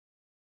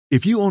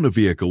If you own a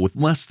vehicle with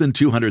less than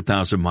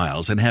 200,000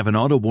 miles and have an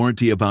auto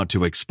warranty about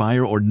to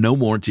expire or no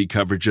warranty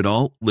coverage at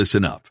all,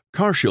 listen up.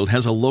 CarShield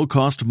has a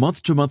low-cost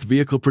month-to-month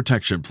vehicle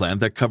protection plan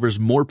that covers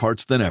more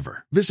parts than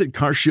ever. Visit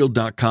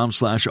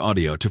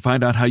carshield.com/audio to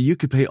find out how you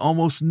could pay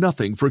almost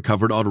nothing for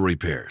covered auto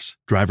repairs.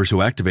 Drivers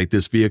who activate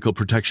this vehicle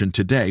protection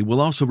today will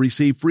also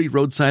receive free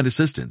roadside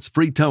assistance,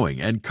 free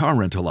towing, and car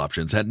rental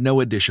options at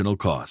no additional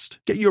cost.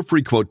 Get your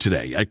free quote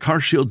today at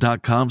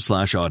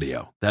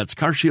carshield.com/audio. That's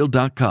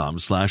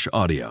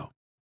carshield.com/audio.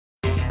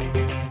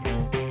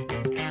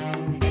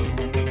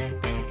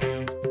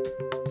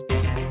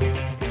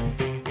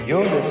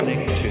 You're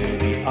listening to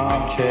the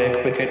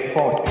Armchair Cricket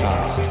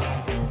Podcast.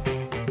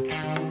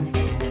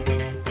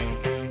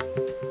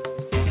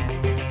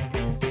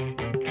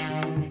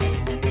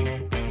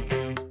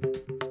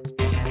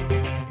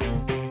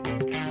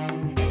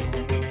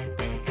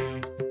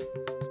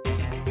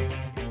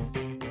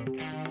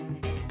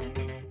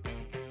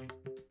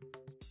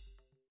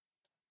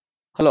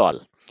 Hello all.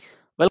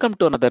 Welcome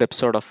to another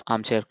episode of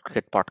Armchair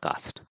Cricket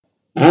Podcast.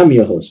 I'm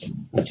your host,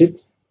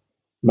 Ajit.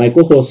 My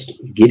co-host,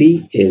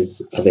 Giri,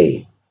 is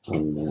away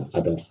on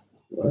other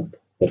work.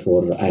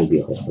 Therefore, I'll be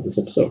a host for this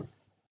episode.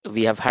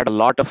 We have had a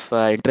lot of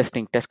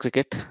interesting test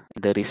cricket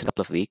in the recent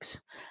couple of weeks.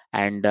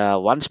 And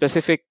one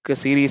specific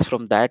series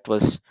from that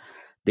was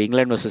the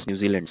England versus New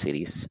Zealand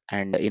series.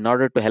 And in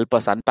order to help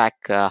us unpack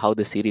how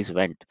the series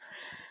went,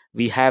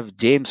 we have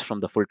James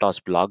from the Full Toss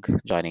blog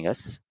joining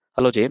us.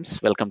 Hello,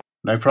 James. Welcome.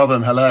 No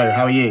problem. Hello.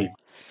 How are you?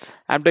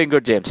 I'm doing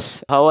good,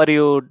 James. How are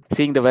you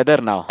seeing the weather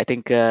now? I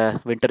think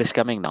winter is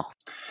coming now.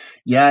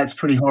 Yeah, it's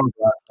pretty horrible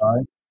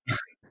outside.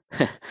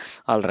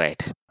 All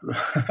right.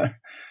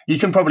 You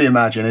can probably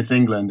imagine. It's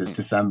England. It's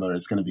December.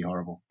 It's going to be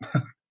horrible.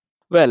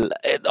 Well,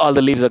 all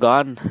the leaves are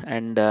gone,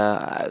 and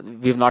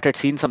we've not yet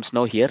seen some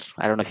snow here.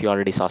 I don't know if you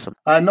already saw some.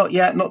 Not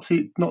yet. Not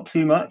too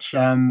much.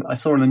 I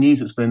saw on the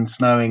news it's been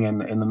snowing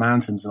in the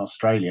mountains in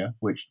Australia,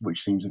 which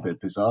seems a bit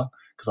bizarre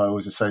because I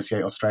always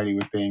associate Australia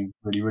with being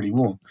really, really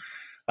warm.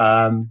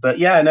 But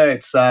yeah, no,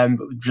 it's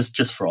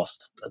just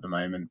frost at the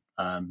moment.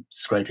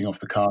 Scraping off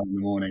the car in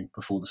the morning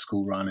before the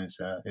school run is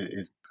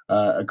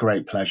a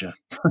great pleasure.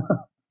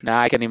 Now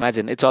I can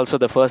imagine. It's also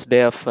the first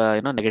day of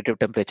negative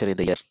temperature in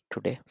the year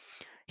today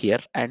here,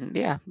 and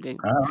yeah,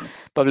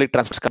 public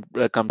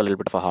transport come to a little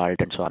bit of a halt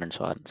and so on and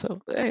so on.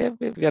 So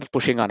we are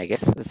pushing on, I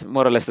guess. It's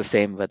more or less the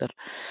same weather,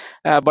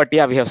 but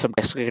yeah, we have some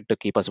test cricket to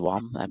keep us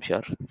warm, I'm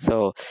sure.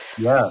 So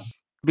yeah,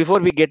 before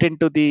we get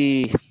into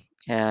the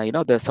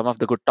some of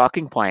the good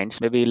talking points,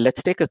 maybe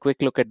let's take a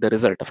quick look at the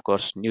result. Of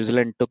course, New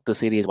Zealand took the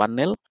series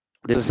 1-0.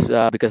 This is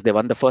because they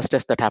won the first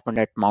test that happened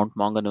at Mount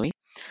Maunganui.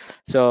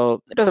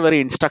 So it was a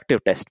very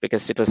instructive test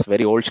because it was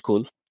very old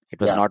school. It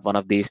was not one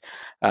of these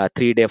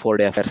 3-day,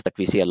 4-day affairs that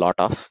we see a lot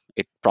of.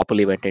 It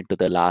properly went into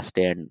the last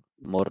day, and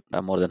more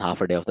than half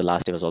a day of the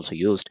last day was also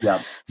used. Yeah.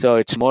 So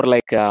it's more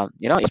like,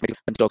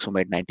 Stokes who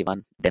made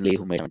 91, Denley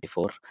who made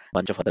 74, a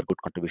bunch of other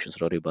good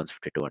contributions, Rory Burns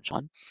 52 and so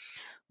on.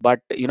 But,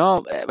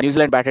 when New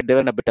Zealand batted, they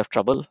were in a bit of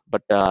trouble.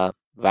 But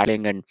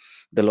Watling and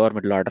the lower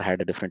middle order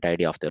had a different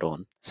idea of their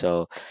own.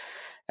 So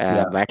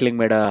Watling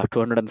made a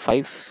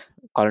 205,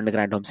 Colin de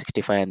Grandhomme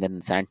 65, and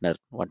then Santner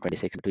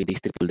 126. Between these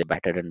three people, they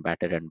batted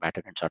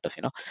and sort of,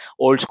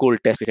 old school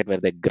test cricket where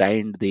they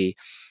grind the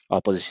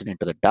opposition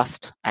into the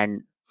dust.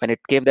 And when it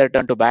came their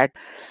turn to bat,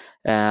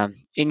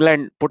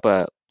 England put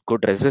a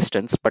good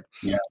resistance, but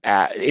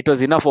it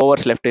was enough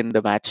overs left in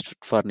the match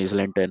for New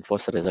Zealand to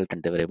enforce the result,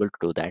 and they were able to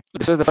do that.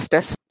 This was the first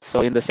test.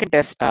 So in the second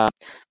test,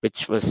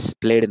 which was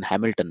played in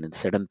Hamilton, in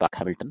Seddon Park,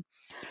 Hamilton,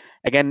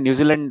 again, New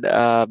Zealand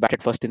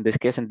batted first in this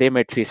case, and they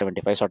made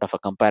 375, sort of a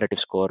comparative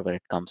score when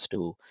it comes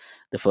to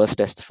the first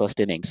test, first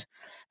innings.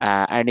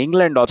 And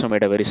England also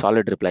made a very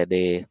solid reply.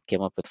 They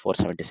came up with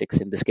 476.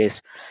 In this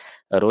case,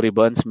 Rory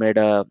Burns made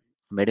a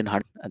maiden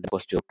hunt, and of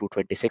course Joe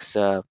 226,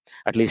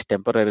 at least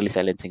temporarily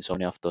silencing so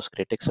many of those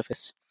critics of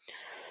his.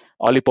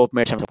 Ollie Pope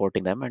made some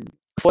supporting them, and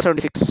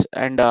 476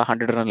 and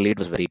 100-run lead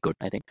was very good,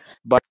 I think.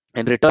 But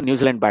in return, New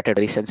Zealand batted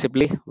very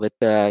sensibly with,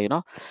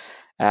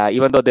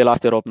 even though they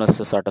lost their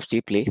openers sort of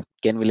cheaply,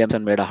 Ken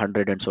Williamson made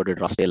 100 and so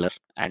did Ross Taylor,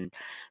 and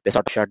they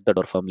sort of shut the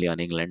door firmly on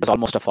England. It was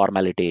almost a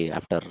formality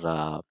after,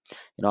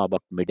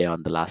 about midday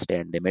on the last day,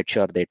 and they made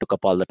sure they took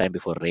up all the time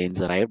before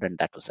rains arrived, and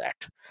that was that.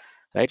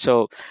 Right,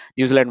 so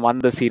New Zealand won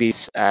the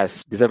series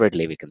as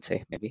deservedly, we can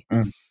say, maybe.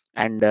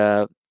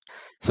 And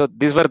so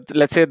these were,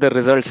 let's say, the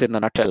results in a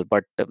nutshell.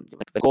 But we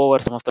go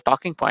over some of the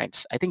talking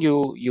points. I think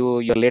one of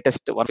your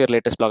latest blog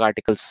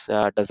articles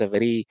does a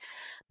very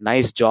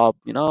nice job,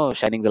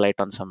 shining the light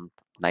on some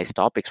nice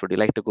topics. Would you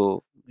like to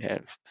go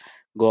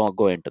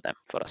into them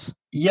for us?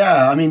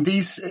 Yeah, I mean,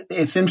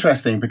 it's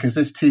interesting because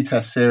this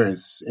 2-test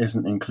series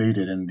isn't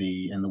included in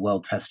the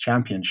World Test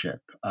Championship.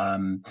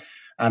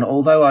 And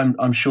although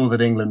I'm sure that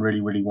England really,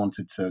 really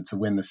wanted to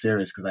win the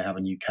series because they have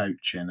a new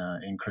coach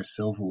in Chris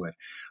Silverwood,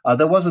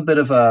 there was a bit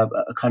of a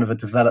kind of a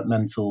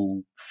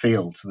developmental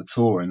feel to the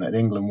tour in that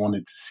England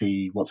wanted to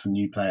see how some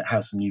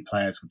new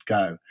players would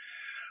go.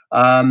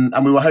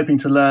 And we were hoping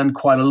to learn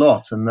quite a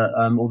lot. And that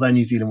although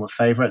New Zealand were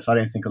favourites, I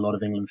don't think a lot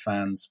of England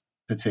fans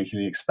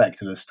particularly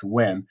expected us to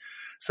win.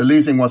 So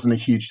losing wasn't a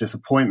huge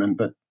disappointment,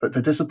 but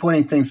the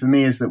disappointing thing for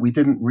me is that we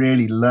didn't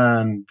really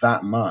learn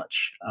that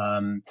much.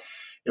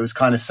 It was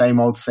kind of same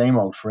old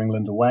for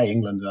England away.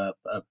 England are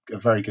a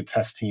very good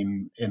test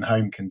team in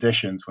home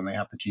conditions when they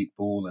have the Duke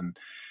ball and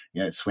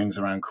it swings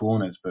around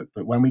corners. But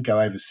when we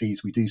go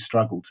overseas, we do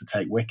struggle to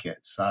take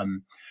wickets.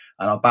 And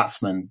our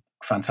batsmen,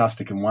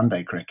 fantastic in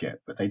one-day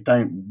cricket, but they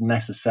don't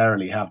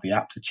necessarily have the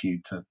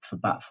aptitude for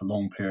bat for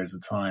long periods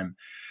of time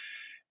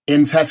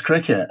in Test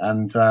cricket.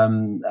 And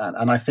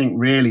I think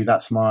really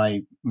that's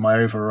my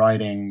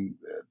overriding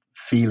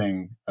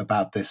feeling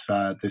about this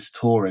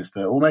tour is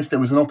that almost it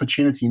was an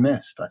opportunity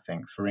missed, I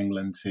think, for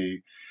England to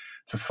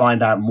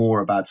find out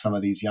more about some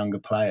of these younger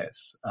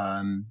players.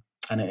 And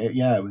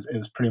it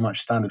was pretty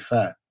much standard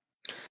fare.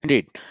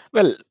 Indeed.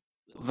 Well,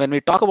 when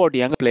we talk about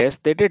younger players,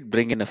 they did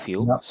bring in a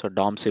few. Yep. So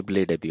Dom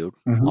Sibley debuted.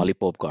 Mhm. Ollie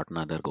Pope got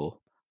another go,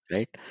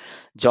 right?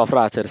 Jofra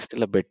Archer is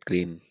still a bit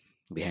green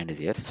behind his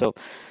ears. So,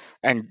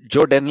 and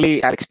Joe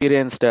Denley has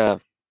experienced, a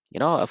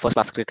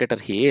first-class cricketer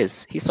he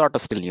is. He's sort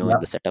of still new in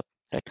the setup,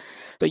 right?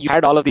 So you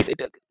had all of these.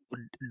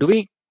 Do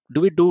we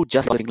do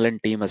just the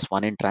England team as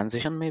one in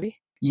transition, maybe?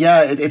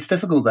 Yeah, it's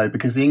difficult though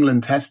because the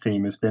England Test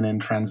team has been in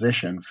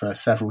transition for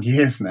several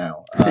years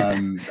now,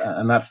 and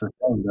that's the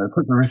thing.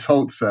 The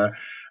results are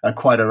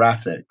quite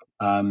erratic.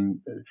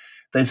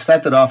 They've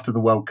said that after the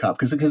World Cup,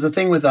 because the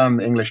thing with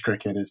English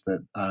cricket is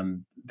that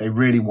they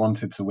really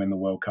wanted to win the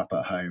World Cup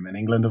at home, and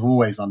England have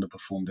always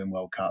underperformed in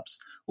World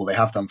Cups. Well, they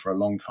have done for a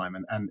long time,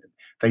 and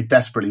they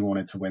desperately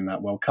wanted to win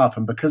that World Cup,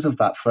 and because of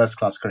that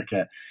first-class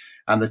cricket,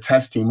 and the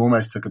Test team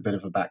almost took a bit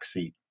of a back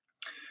seat.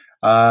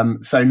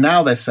 So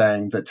now they're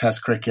saying that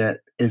Test cricket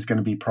is going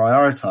to be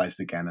prioritised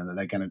again and that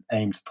they're going to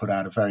aim to put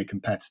out a very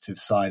competitive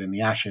side in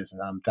the Ashes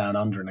down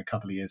under in a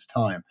couple of years'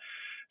 time.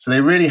 So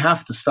they really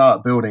have to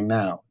start building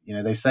now.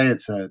 They say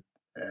it's a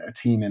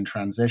team in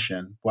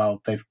transition.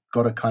 Well, they've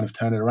got to kind of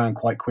turn it around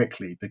quite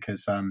quickly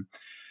because,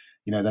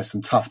 there's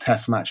some tough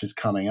Test matches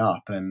coming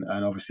up and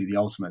obviously the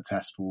ultimate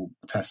tests will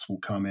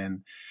come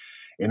in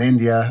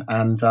India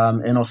and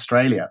in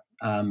Australia.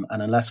 And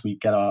unless we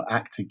get our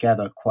act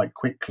together quite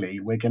quickly,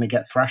 we're going to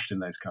get thrashed in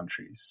those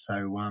countries.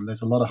 So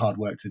there's a lot of hard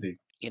work to do.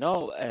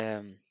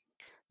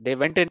 They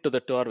went into the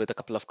tour with a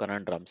couple of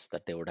conundrums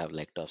that they would have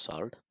liked to have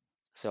solved.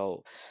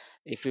 So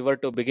if we were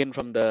to begin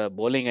from the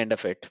bowling end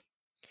of it,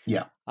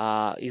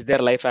 is there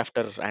life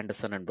after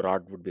Anderson and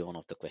Broad would be one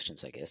of the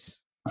questions, I guess,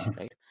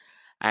 right?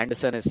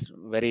 Anderson is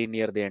very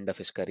near the end of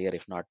his career,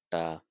 if not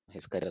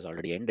his career has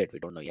already ended. We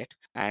don't know yet.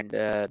 And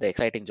the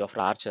exciting Jofra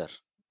Archer.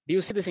 Do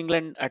you see this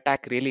England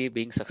attack really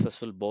being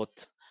successful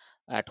both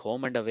at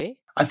home and away?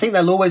 I think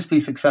they'll always be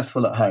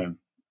successful at home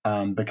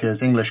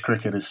because English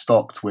cricket is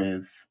stocked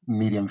with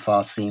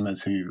medium-fast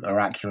seamers who are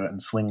accurate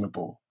and swing the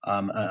ball.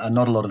 And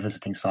not a lot of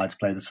visiting sides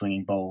play the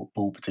swinging ball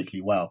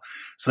particularly well.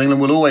 So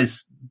England will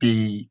always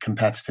be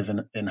competitive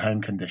in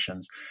home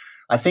conditions.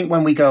 I think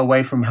when we go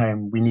away from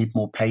home, we need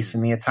more pace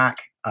in the attack.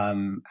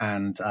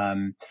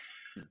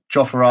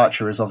 Jofra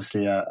Archer is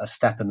obviously a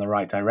step in the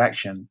right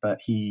direction, but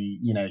he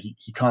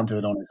can't do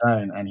it on his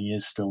own, and he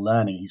is still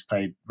learning. He's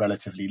played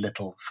relatively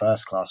little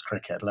first-class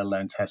cricket, let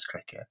alone Test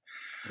cricket.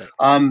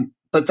 Right.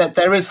 But that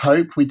there is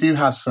hope. We do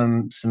have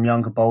some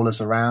younger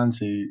bowlers around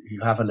who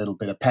have a little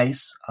bit of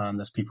pace.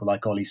 There's people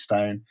like Ollie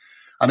Stone,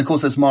 and of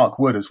course there's Mark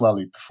Wood as well,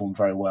 who performed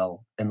very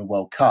well in the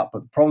World Cup.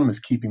 But the problem is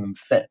keeping them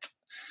fit.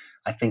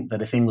 I think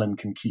that if England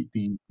can keep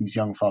these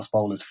young fast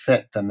bowlers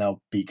fit, then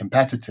they'll be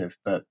competitive.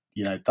 But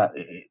that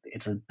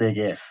it's a big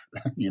if.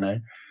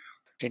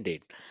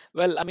 Indeed.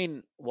 Well, I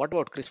mean, what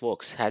about Chris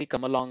Woakes? Has he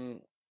come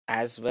along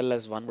as well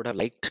as one would have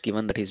liked,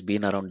 given that he's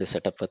been around this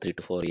setup for 3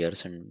 to 4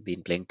 years and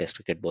been playing Test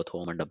cricket both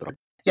home and abroad?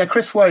 Yeah,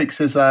 Chris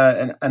Woakes is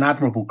an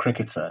admirable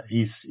cricketer.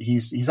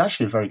 He's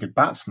actually a very good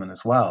batsman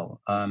as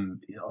well.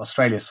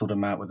 Australia sorted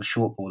him out with the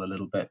short ball a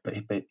little bit, but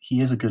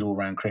he is a good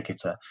all-round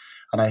cricketer.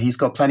 And he's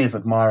got plenty of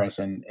admirers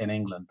in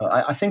England.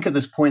 But I think at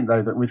this point,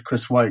 though, that with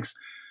Chris Woakes,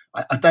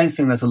 I don't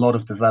think there's a lot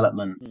of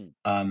development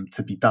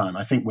to be done.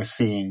 I think we're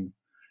seeing,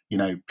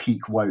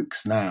 peak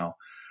Woakes now.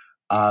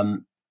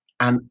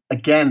 And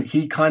again,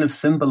 he kind of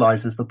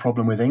symbolises the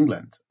problem with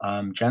England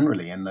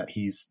generally, in that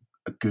he's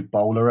a good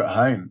bowler at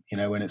home,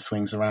 when it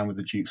swings around with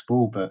the Duke's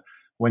ball. But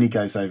when he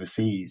goes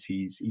overseas,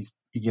 he's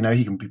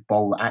he can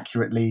bowl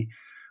accurately,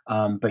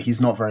 but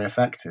he's not very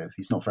effective.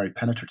 He's not very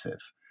penetrative.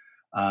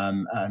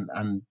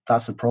 And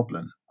that's a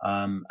problem.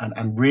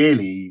 And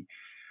really,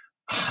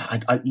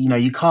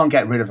 you can't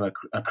get rid of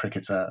a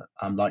cricketer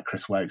like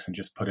Chris Woakes and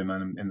just put him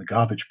in the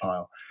garbage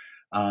pile.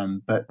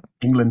 But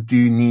England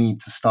do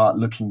need to start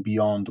looking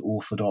beyond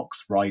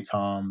orthodox right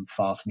arm,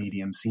 fast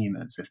medium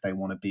seamers if they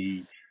want to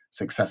be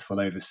successful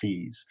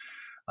overseas.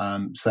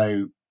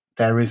 So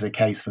there is a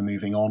case for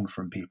moving on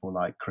from people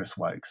like Chris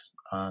Woakes.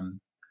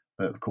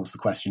 But of course, the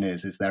question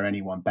is there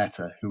anyone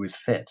better who is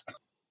fit?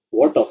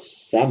 What of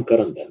Sam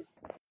Curran then?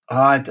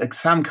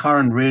 Sam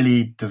Curran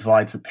really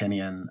divides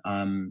opinion.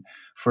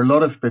 For a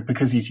lot of,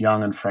 because he's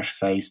young and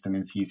fresh-faced and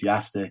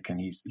enthusiastic, and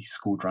he's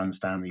scored runs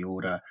down the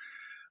order.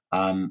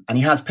 And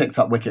he has picked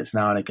up wickets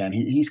now and again.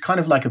 He's kind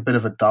of like a bit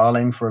of a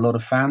darling for a lot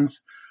of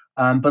fans.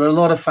 But a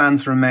lot of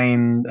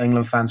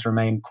England fans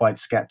remain quite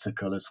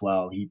sceptical as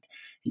well.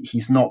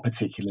 He's not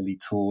particularly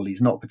tall.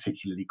 He's not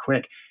particularly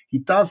quick.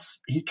 He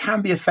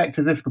can be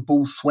effective if the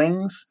ball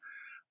swings.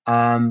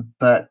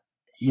 But,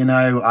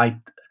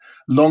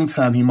 long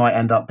term, he might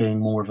end up being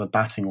more of a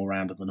batting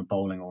all-rounder than a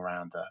bowling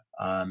all-rounder.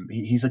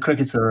 He's a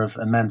cricketer of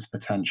immense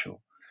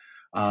potential.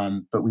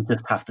 But we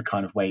just have to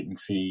kind of wait and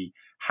see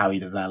how he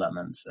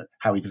develops.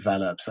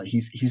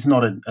 He's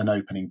not an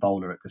opening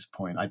bowler at this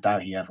point. I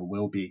doubt he ever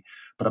will be.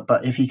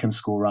 But if he can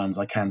score runs,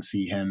 I can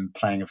see him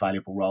playing a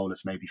valuable role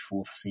as maybe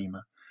fourth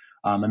seamer,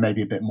 and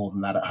maybe a bit more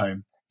than that at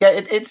home. Yeah,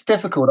 it's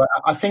difficult.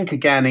 I think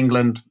again,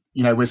 England,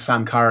 with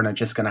Sam Curran, are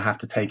just going to have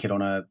to take it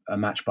on a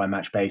match by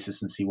match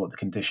basis and see what the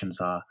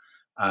conditions are.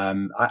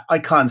 I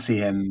can't see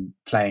him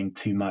playing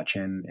too much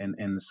in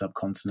the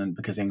subcontinent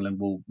because England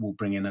will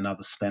bring in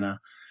another spinner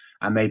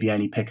and maybe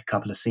only pick a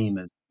couple of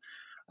seamers.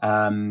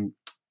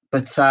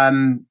 But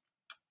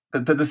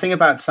the thing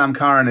about Sam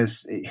Curran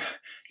is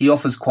he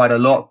offers quite a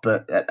lot,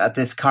 but at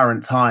this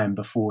current time,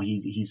 before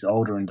he's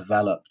older and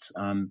developed,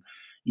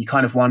 you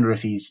kind of wonder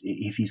if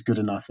he's good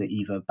enough at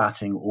either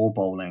batting or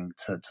bowling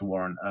to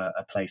warrant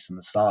a place in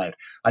the side.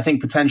 I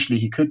think potentially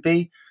he could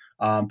be,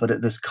 but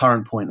at this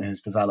current point in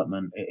his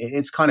development,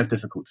 it's kind of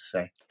difficult to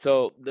say.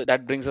 So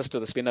that brings us to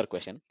the spinner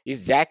question.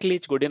 Is Jack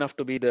Leach good enough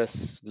to be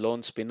the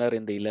lone spinner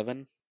in the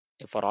 11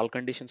 for all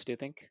conditions, do you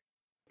think?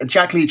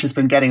 Jack Leach has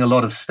been getting a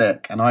lot of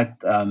stick, and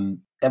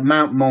at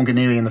Mount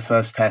Maunganui in the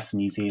first test in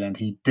New Zealand,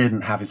 he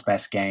didn't have his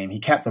best game. He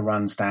kept the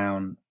runs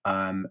down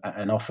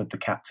and offered the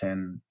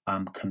captain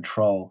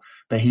control,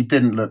 but he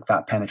didn't look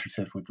that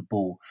penetrative with the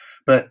ball.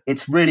 But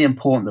it's really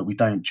important that we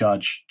don't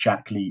judge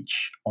Jack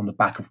Leach on the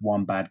back of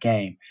one bad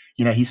game.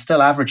 He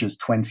still averages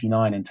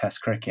 29 in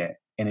Test cricket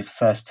in his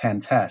first 10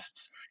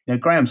 tests.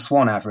 Graham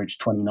Swan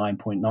averaged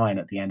 29.9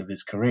 at the end of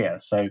his career.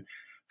 So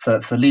for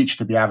Leach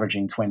to be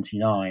averaging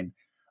 29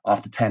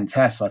 after 10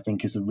 tests, I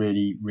think is a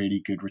really, really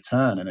good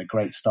return and a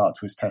great start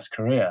to his Test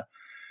career.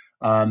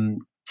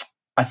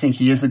 I think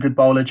he is a good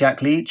bowler,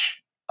 Jack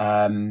Leach.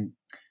 I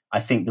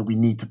think that we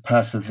need to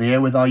persevere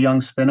with our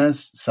young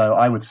spinners. So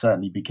I would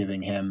certainly be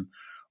giving him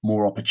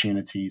more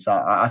opportunities.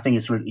 I think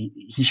it's really,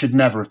 he should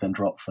never have been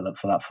dropped for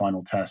that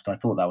final test. I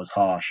thought that was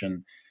harsh.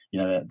 And,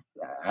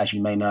 as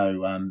you may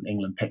know,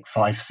 England picked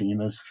 5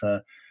 seamers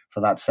for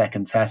that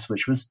second test,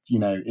 which was,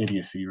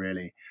 idiocy,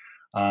 really.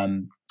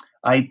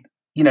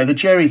 The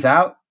jury's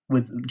out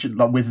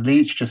with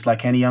Leach, just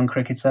like any young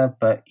cricketer,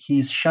 but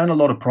he's shown a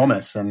lot of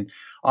promise. And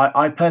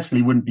I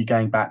personally wouldn't be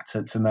going back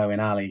to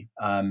Moeen Ali.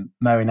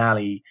 Moeen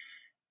Ali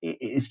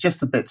is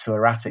just a bit too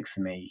erratic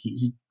for me.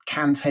 He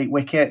can take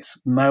wickets,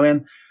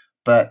 Moeen,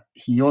 but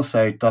he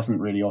also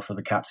doesn't really offer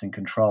the captain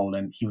control,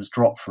 and he was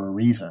dropped for a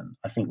reason.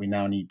 I think we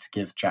now need to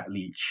give Jack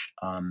Leach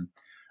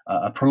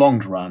a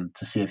prolonged run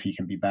to see if he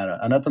can be better.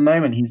 And at the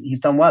moment, he's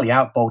done well. He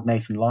outbowled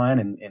Nathan Lyon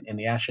in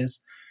the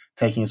Ashes,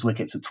 taking his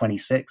wickets at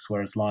 26,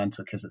 whereas Lyon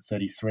took his at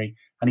 33.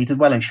 And he did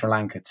well in Sri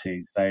Lanka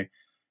too. So,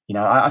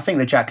 I think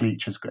that Jack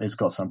Leach has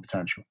got some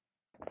potential.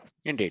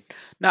 Indeed.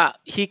 Now,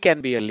 he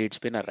can be a lead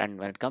spinner. And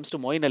when it comes to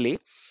Moeen Ali,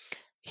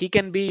 he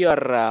can be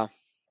your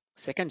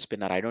second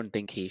spinner. I don't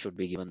think he should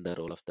be given the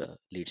role of the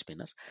lead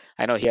spinner.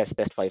 I know he has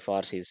Test 5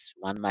 hours. He's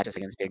won matches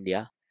against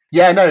India.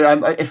 Yeah, no.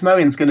 If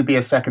Moeen's going to be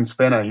a second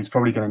spinner, he's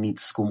probably going to need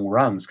to score more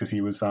runs because he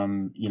was,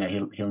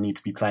 he'll need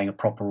to be playing a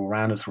proper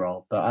all-rounders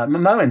role. But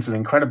Moeen's an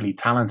incredibly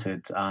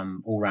talented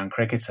all-round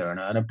cricketer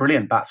and a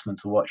brilliant batsman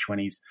to watch when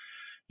he's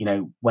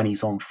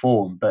on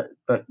form. But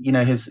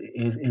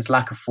his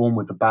lack of form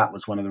with the bat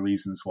was one of the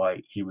reasons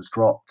why he was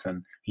dropped,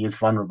 and he is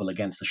vulnerable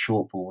against the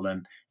short ball.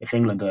 And if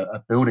England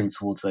are building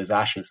towards those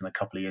Ashes in a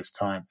couple of years'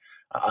 time,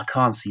 I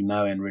can't see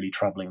Moeen really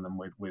troubling them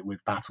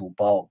with bat or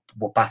ball.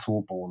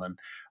 And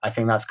I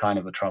think that's kind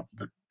of a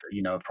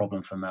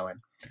problem for Moeen.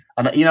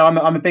 And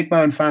I'm a big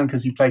Moeen fan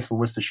because he plays for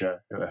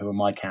Worcestershire, who are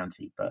my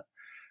county. But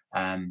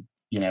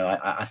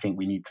I think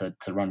we need to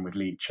run with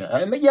Leach.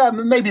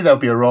 Maybe there'll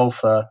be a role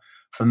for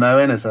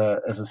Moeen as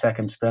a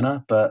second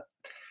spinner, but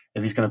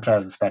if he's going to play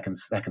as a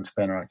second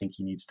spinner, I think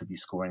he needs to be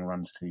scoring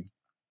runs too.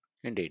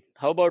 Indeed.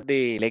 How about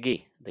the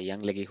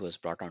young leggy who was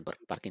brought on,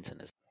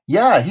 Parkinson?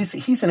 Yeah,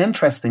 he's an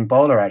interesting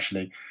bowler,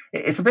 actually.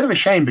 It's a bit of a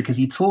shame because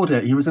he toured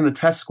it. He was in the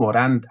Test squad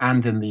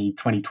and in the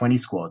 2020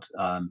 squad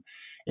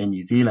in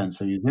New Zealand.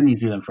 So he was in New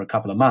Zealand for a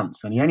couple of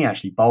months, and he only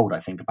actually bowled, I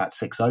think, about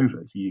 6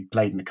 overs. He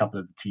played in a couple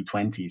of the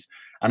T20s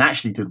and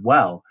actually did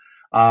well.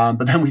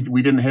 But then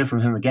we didn't hear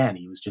from him again.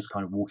 He was just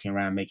kind of walking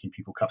around making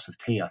people cups of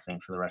tea, I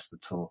think, for the rest of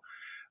the tour.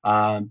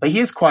 But he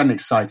is quite an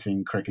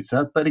exciting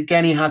cricketer. But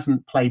again, he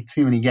hasn't played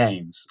too many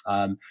games.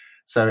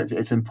 So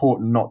it's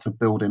important not to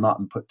build him up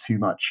and put too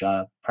much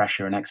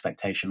pressure and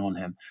expectation on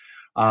him.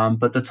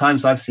 But the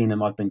times I've seen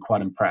him, I've been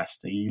quite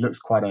impressed. He looks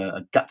quite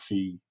a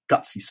gutsy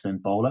spin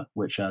bowler,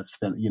 which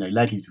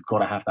leggies have got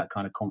to have that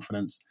kind of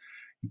confidence.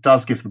 He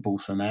does give the ball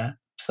some air.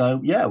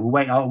 So yeah,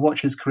 I'll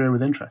watch his career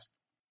with interest.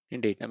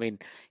 Indeed. I mean,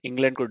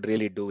 England could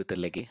really do with a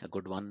leggy, a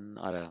good one,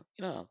 or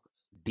a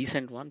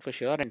decent one for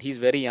sure. And he's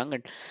very young,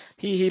 and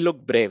he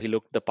looked brave. He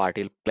looked the part.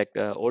 He looked like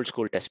an old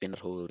school test spinner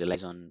who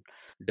relies on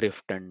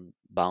drift and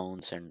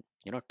bounce and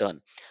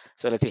turn.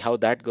 So let's see how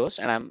that goes.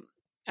 And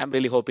I'm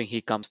really hoping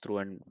he comes through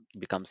and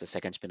becomes the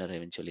second spinner,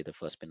 eventually the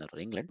first spinner for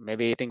England.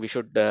 Maybe I think we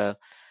should now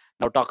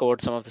talk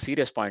about some of the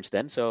serious points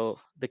then. So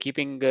the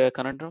keeping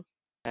conundrum.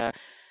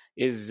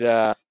 Is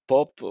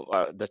Pope,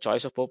 the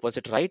choice of Pope, was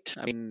it right?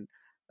 I mean,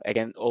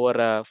 again, over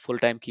a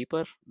full-time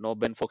keeper, no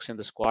Ben Fox in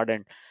the squad,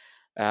 and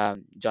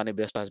Johnny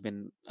Bairstow has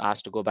been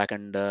asked to go back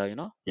and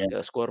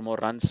score more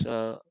runs,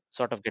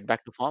 sort of get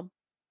back to form.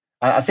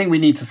 I think we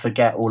need to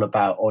forget all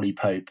about Ollie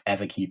Pope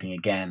ever keeping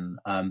again.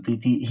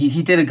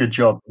 He did a good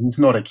job. He's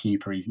not a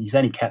keeper. He's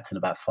only kept in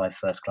about 5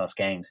 first-class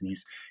games, and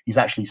he's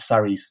actually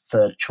Surrey's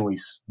third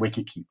choice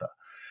wicketkeeper.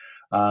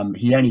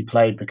 He only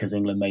played because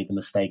England made the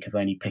mistake of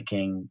only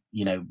picking,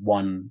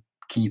 one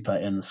keeper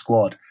in the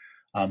squad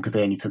because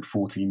they only took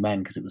 14 men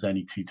because it was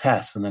only 2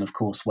 tests. And then, of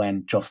course,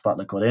 when Jos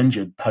Buttler got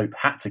injured, Pope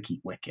had to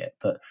keep wicket.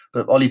 But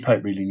Ollie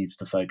Pope really needs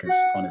to focus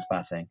on his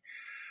batting.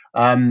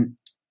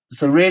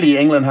 So really,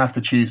 England have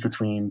to choose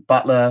between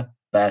Buttler,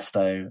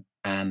 Bairstow,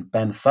 and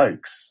Ben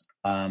Foakes.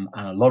 And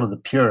a lot of the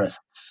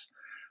purists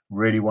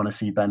really want to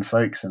see Ben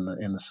Foakes in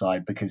the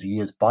side because he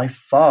is by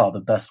far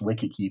the best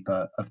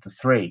wicketkeeper of the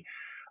 3.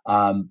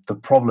 The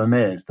problem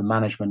is the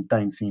management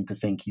don't seem to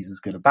think he's as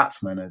good a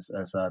batsman as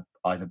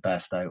either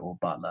Bairstow or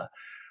Buttler.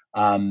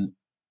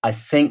 I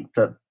think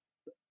that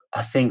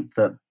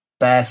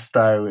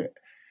Bairstow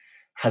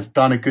has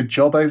done a good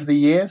job over the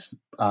years,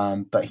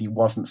 but he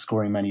wasn't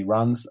scoring many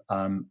runs.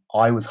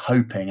 I was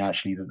hoping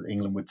actually that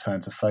England would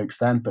turn to Foakes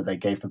then, but they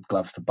gave the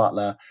gloves to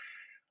Buttler.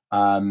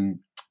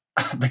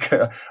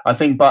 Because I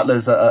think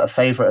Butler's a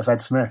favourite of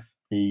Ed Smith,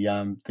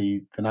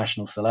 the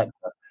national selector.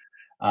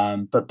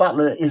 But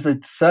Buttler is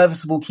a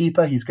serviceable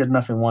keeper. He's good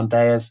enough in one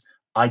dayers.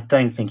 I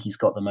don't think he's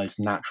got the most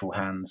natural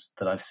hands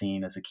that I've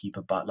seen as a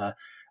keeper, Buttler.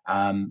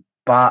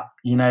 But,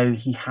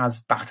 he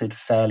has batted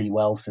fairly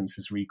well since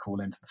his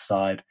recall into the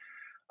side.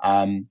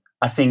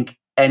 I think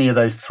any of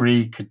those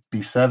 3 could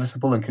be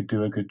serviceable and could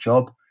do a good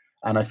job.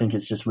 And I think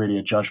it's just really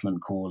a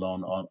judgment call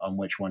on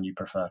which one you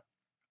prefer.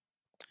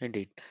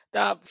 Indeed.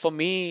 For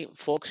me,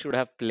 folks should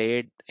have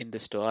played in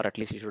this tour. At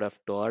least he should have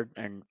toured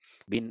and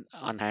been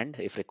on hand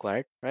if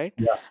required, right?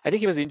 Yeah. I think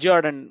he was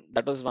injured, and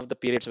that was one of the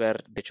periods where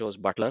they chose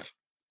Buttler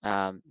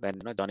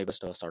when Johnny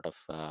Bairstow was sort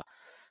of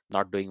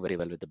not doing very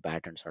well with the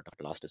bat and sort of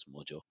lost his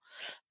mojo.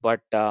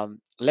 But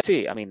let's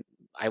see. I mean,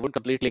 I wouldn't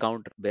completely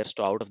count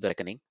Bairstow out of the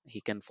reckoning.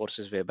 He can force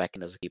his way back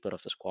in as a keeper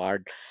of the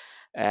squad.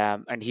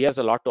 And he has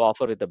a lot to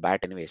offer with the bat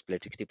anyway. He's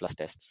played 60 plus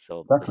tests,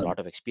 so there's a lot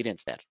of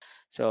experience there.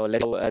 So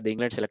let's see how the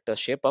England selectors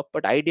shape up.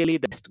 But ideally,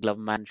 the best glove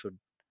man should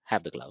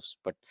have the gloves.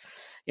 But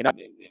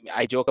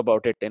I joke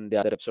about it in the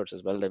other episodes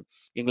as well.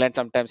 England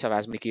sometimes have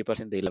as many keepers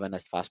in the 11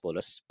 as fast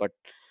bowlers, but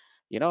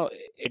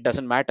it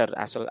doesn't matter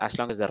as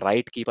long as the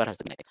right keeper has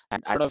the net.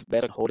 And I don't know if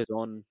Bairstow can hold his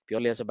own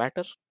purely as a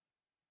batter.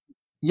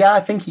 Yeah,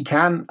 I think he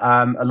can.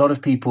 A lot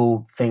of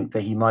people think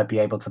that he might be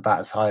able to bat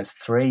as high as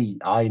 3.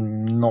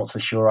 I'm not so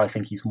sure. I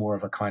think he's more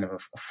of a kind of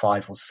a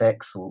 5 or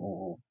 6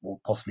 or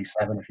possibly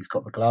 7 if he's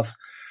got the gloves.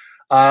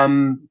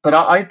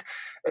 But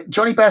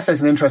Johnny Bairstow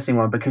is an interesting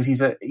one because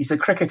he's a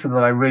cricketer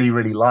that I really,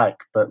 really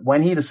like. But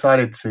when he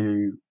decided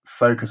to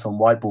focus on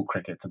white ball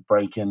cricket to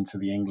break into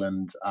the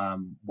England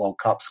World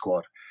Cup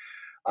squad,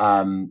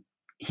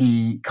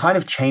 he kind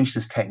of changed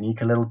his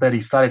technique a little bit. He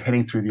started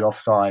hitting through the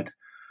offside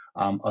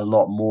a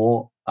lot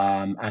more,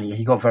 and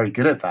he got very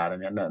good at that.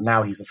 And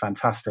now he's a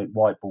fantastic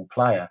white ball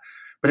player.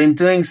 But in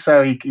doing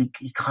so, he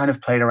kind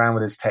of played around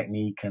with his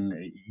technique and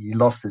he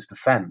lost his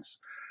defence.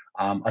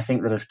 I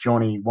think that if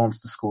Johnny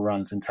wants to score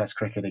runs in Test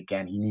cricket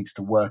again, he needs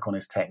to work on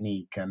his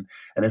technique. And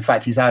in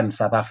fact, he's out in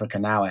South Africa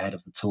now ahead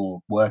of the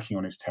tour, working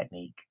on his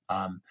technique.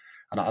 And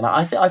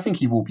I think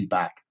he will be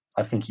back.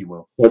 I think he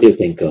will. What do you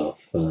think of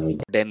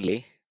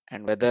Denley,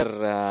 and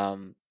whether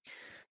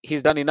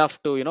he's done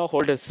enough to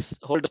hold the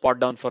spot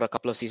down for a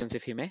couple of seasons,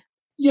 if he may?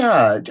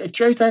 Yeah,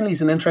 Joe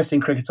Denley's an interesting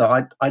cricketer.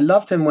 I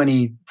loved him when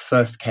he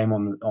first came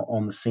on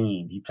the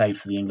scene. He played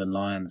for the England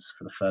Lions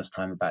for the first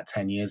time about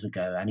 10 years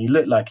ago, and he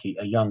looked like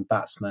a young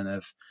batsman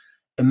of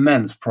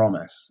immense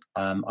promise.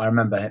 I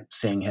remember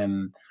seeing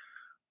him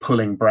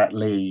pulling Brett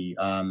Lee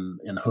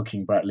and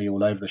hooking Brett Lee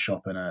all over the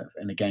shop in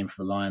a game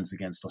for the Lions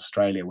against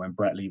Australia when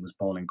Brett Lee was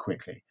bowling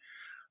quickly.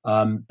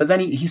 But then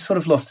he sort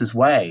of lost his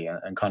way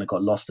and kind of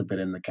got lost a bit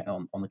on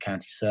the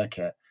county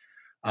circuit.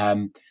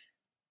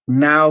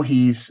 Now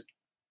he's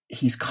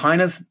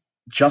kind of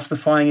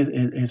justifying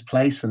his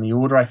place in the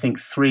order. I think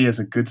 3 is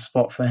a good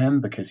spot for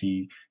him because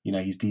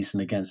he's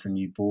decent against the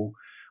new ball.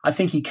 I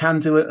think he can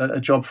do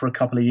a job for a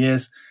couple of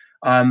years.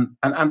 And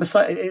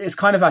besides, it's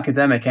kind of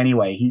academic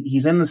anyway.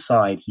 He's in the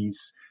side.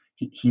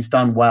 He's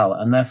done well,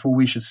 and therefore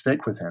we should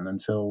stick with him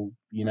until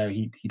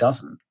he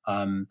doesn't.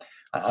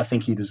 I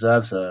think he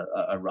deserves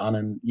a run,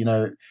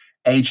 and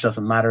age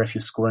doesn't matter if you're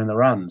scoring the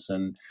runs.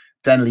 And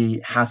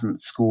Denley hasn't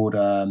scored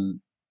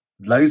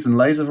loads and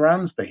loads of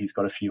runs, but he's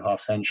got a few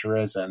half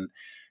centuries, and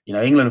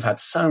England have had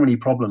so many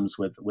problems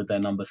with their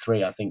number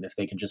 3. I think if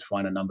they can just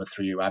find a number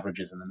 3 who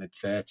averages in the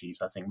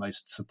mid-30s, I think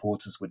most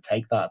supporters would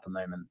take that at the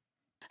moment.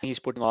 He's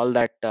putting all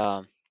that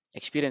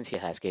experience he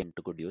has gained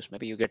to good use.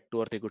 Maybe you get 2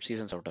 or 3 good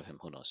seasons out of him.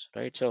 Who knows,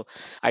 right? So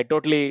I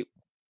totally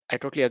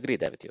agree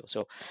there with you.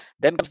 So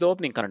then comes the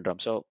opening conundrum.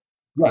 So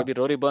maybe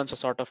Rory Burns has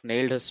sort of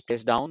nailed his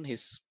place down.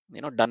 He's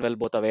done well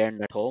both away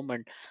and at home.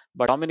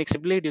 But Dominic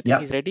Sibley, do you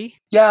think he's ready?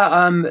 Yeah,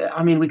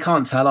 I mean, we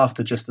can't tell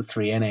after just the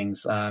 3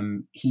 innings.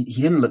 He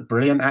didn't look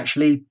brilliant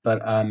actually,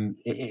 but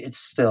it's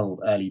still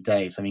early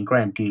days. I mean,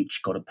 Graham Gooch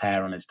got a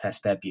pair on his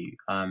Test debut.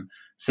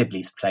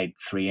 Sibley's played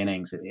 3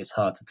 innings. It's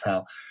hard to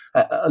tell.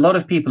 A lot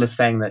of people are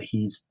saying that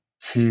he's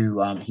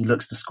too. He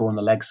looks to score on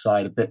the leg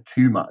side a bit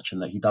too much,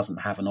 and that he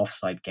doesn't have an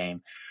offside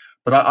game.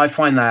 But I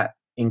find that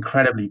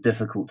incredibly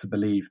difficult to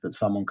believe that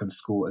someone can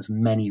score as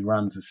many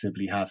runs as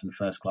Sibley has in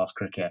first-class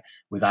cricket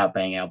without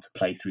being able to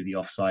play through the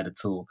offside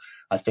at all.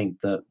 I think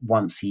that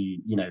once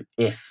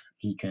if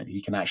he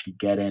can actually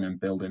get in and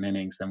build an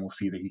innings, then we'll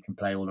see that he can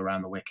play all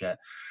around the wicket.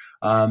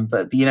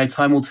 But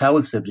time will tell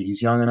with Sibley.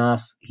 He's young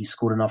enough. He's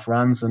scored enough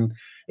runs, and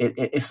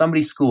if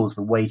somebody scores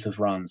the weight of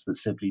runs that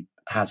Sibley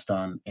has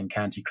done in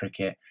county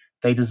cricket,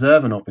 they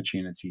deserve an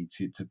opportunity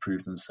to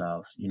prove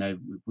themselves.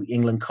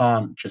 England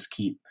can't just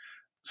keep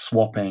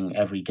swapping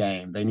every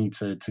game. They need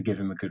to give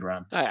him a good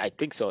run. I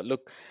think so.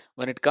 Look,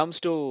 when it comes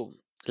to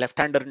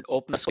left-hander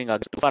openers going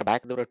too far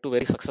back, there were 2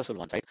 very successful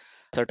ones, right?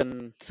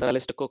 Certain Sir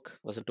Alistair Cook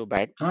wasn't too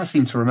bad. I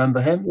seem to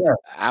remember him. Yeah,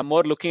 I'm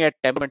more looking at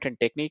temperament and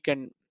technique,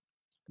 and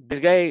this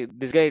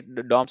guy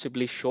Dom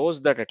Sibley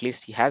shows that at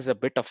least he has a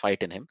bit of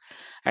fight in him,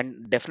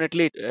 and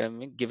definitely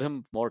give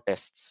him more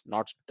tests,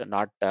 not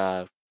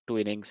 2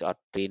 innings or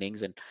 3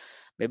 innings, and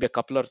maybe a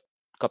couple of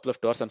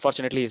tours.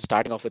 Unfortunately, he's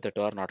starting off with a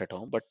tour, not at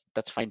home, but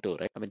that's fine too,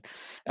 right? I mean,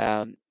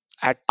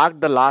 I parked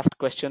the last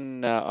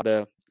question, or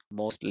the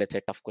most, let's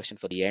say, tough question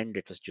for the end.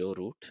 It was Joe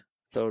Root.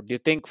 So do you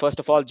think, first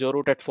of all, Joe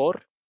Root at 4,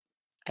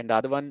 and the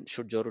other one,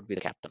 should Joe Root be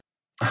the captain?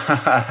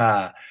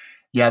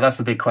 Yeah, that's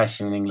the big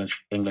question in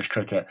English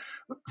cricket.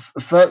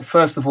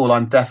 First of all,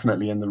 I'm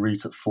definitely in the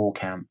Root at 4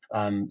 camp.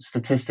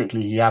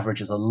 Statistically, he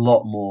averages a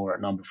lot more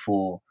at number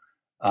 4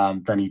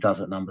 than he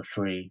does at number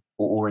 3,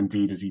 or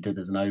indeed as he did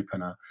as an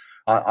opener.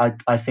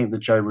 I think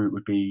that Joe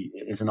Root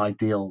is an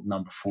ideal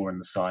number 4 in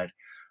the side,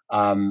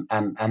 and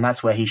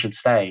that's where he should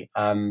stay.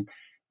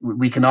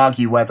 We can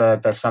argue whether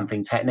there's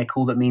something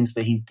technical that means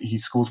that he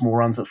scores more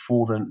runs at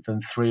 4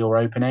 than 3 or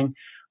opening.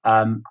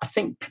 I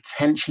think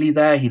potentially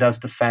there he does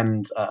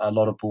defend a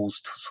lot of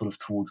balls sort of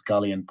towards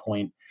gully and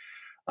point.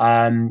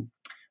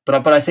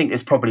 But I think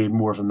it's probably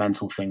more of a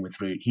mental thing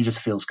with Root. He just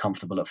feels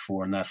comfortable at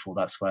 4, and therefore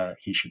that's where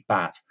he should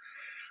bat.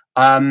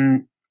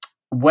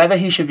 Whether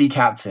he should be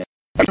captain,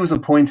 if he was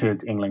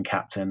appointed England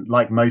captain,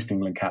 like most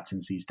England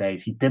captains these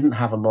days, he didn't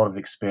have a lot of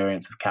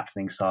experience of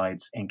captaining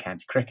sides in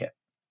county cricket.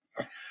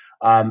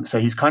 So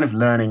he's kind of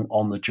learning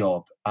on the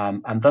job.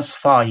 And thus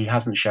far, he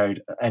hasn't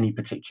showed any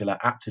particular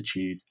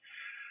aptitude.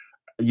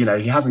 He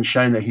hasn't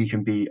shown that he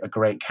can be a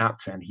great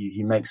captain.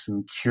 He makes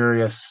some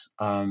curious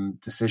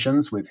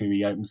decisions with who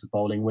he opens the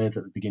bowling with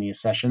at the beginning of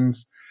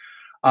sessions.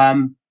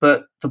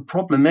 But the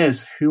problem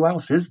is, who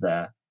else is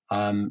there?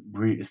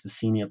 Root is the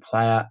senior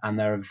player, and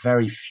there are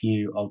very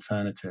few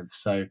alternatives.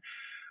 So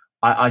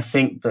I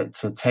think that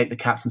to take the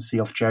captaincy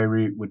off Joe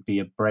Root would be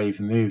a brave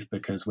move,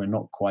 because we're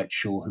not quite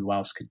sure who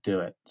else could do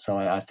it. So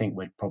I think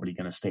we're probably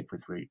going to stick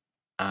with Root.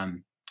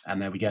 And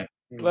there we go.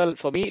 Well,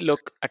 for me,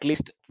 look, at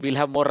least we'll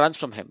have more runs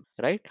from him,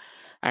 right?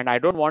 And I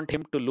don't want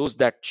him to lose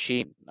that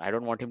sheen. I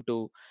don't want him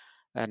to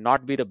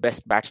not be the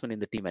best batsman in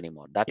the team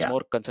anymore. That's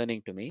more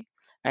concerning to me.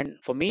 And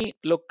for me,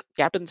 look,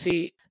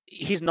 captaincy,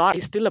 he's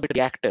still a bit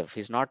reactive.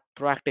 He's not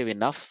proactive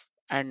enough.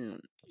 And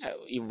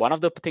one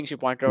of the things you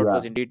pointed out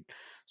was indeed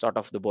sort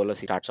of the bowlers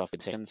he starts off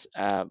with sessions.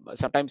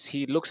 Sometimes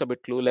he looks a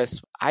bit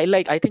clueless.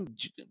 I think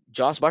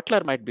Joss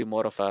Butler might be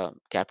more of a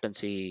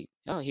captaincy.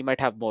 He might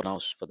have more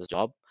nous for the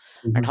job.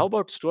 Mm-hmm. And how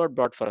about Stuart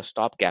Broad for a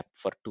stopgap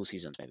for 2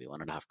 seasons, maybe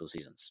 1.5, 2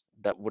 seasons?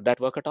 Would that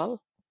work at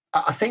all?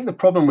 I think the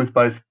problem with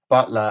both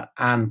Butler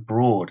and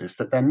Broad is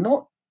that they're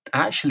not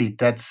actually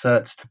dead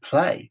certs to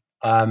play.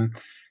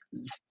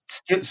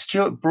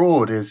 Stuart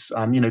Broad is,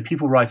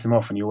 people write him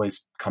off and he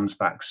always comes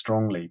back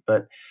strongly,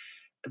 but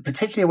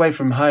particularly away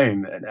from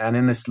home and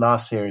in this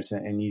last series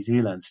in New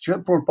Zealand,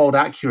 Stuart Broad bowled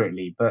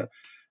accurately, but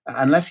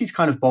unless he's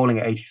kind of bowling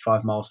at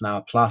 85 miles an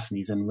hour plus and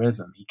he's in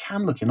rhythm, he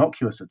can look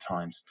innocuous at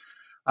times.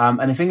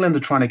 And if England are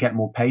trying to get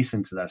more pace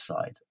into their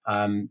side,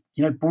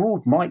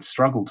 Broad might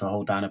struggle to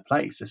hold down a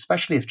place,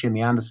 especially if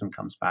Jimmy Anderson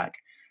comes back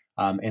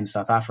in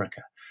South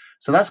Africa.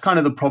 So that's kind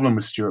of the problem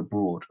with Stuart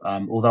Broad,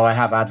 although I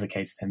have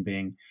advocated him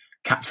being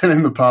captain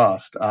in the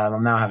past.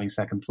 I'm now having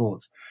second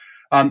thoughts.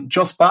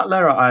 Joss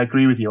Butler, I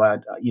agree with you.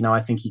 I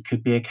think he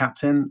could be a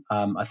captain.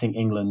 I think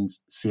England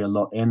see a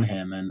lot in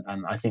him, and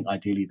I think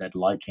ideally they'd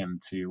like him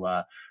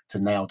to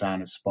nail down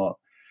his spot.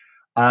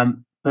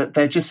 But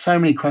there are just so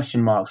many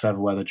question marks over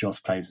whether Joss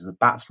plays as a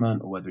batsman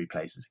or whether he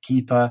plays as a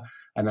keeper.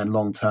 And then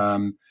long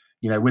term,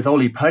 with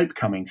Ollie Pope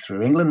coming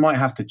through, England might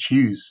have to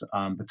choose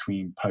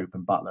between Pope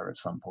and Butler at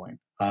some point.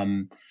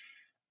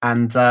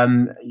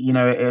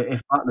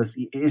 If Butler's,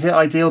 is it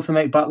ideal to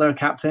make Butler a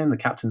captain? The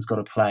captain's got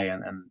to play,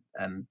 and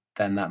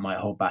then that might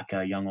hold back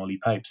a young Ollie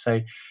Pope.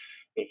 So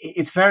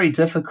it's very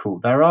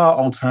difficult. There are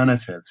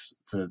alternatives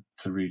to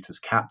Root as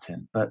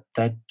captain, but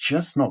they're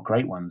just not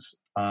great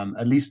ones,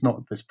 at least not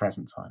at this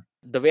present time.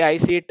 The way I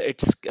see it,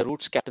 it's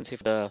Root's captaincy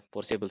for the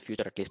foreseeable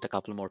future, at least a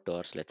couple more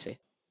tours, let's say.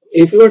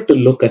 If you were to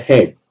look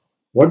ahead,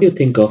 what do you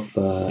think of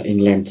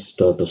England's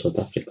tour to South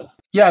Africa?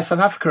 Yeah, South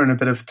Africa are in a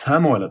bit of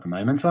turmoil at the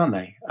moment, aren't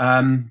they?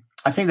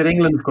 I think that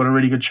England have got a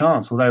really good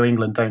chance, although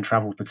England don't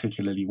travel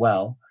particularly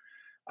well.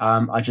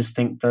 I just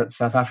think that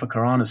South Africa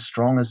aren't as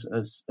strong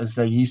as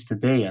they used to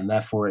be, and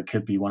therefore it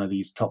could be one of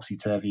these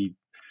topsy-turvy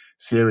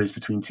series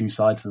between two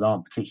sides that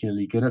aren't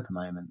particularly good at the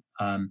moment.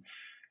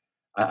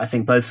 I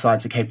think both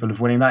sides are capable of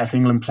winning that. If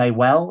England play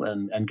well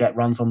and get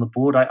runs on the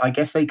board, I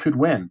guess they could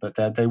win, but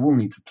they will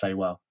need to play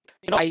well.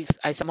 I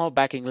somehow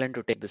back England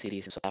to take the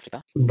series in South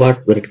Africa.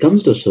 But when it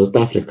comes to South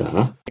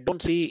Africa, I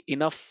don't see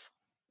enough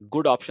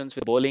good options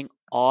with bowling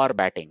or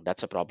batting.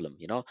 That's a problem.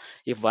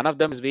 If one of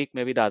them is weak,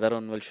 maybe the other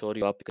one will show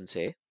you up, you can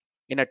say.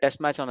 In a test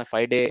match on a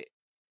 5-day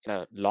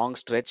long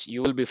stretch,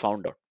 you will be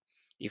found out.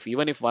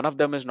 Even if one of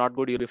them is not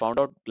good, you'll be found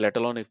out, let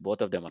alone if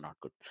both of them are not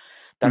good.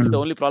 That's the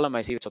only problem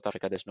I see with South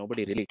Africa. There's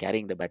nobody really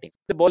carrying the batting.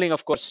 The bowling,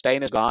 of course,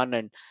 Stein is gone,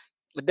 and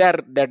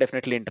they're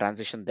definitely in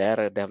transition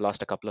there. They have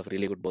lost a couple of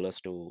really good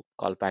bowlers to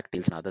Kolpak,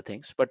 Teals and other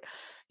things. But,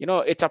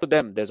 it's up to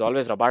them. There's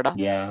always Rabada.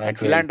 Yeah, I and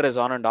agree. Philander is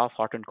on and off,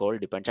 hot and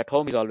cold, depends. At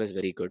home, he's always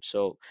very good.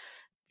 So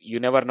you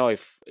never know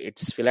if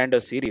it's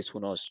Philander's series. Who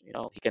knows?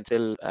 He can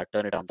still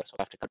turn it on for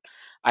South Africa.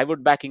 I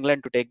would back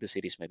England to take the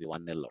series maybe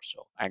 1-0 or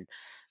so. And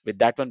with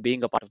that one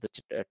being a part of the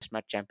Test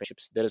match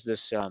championships, there is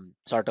this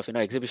sort of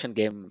exhibition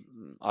game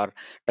or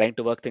trying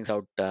to work things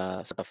out.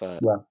 Sort of a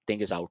thing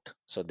is out,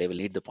 so they will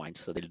need the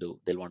points. So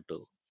they'll want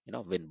to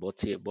win. Both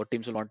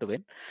teams will want to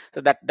win.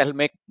 So that'll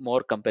make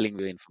more compelling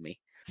viewing for me.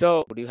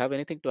 So, do you have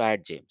anything to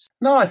add, James?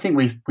 No, I think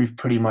we've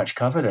pretty much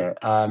covered it.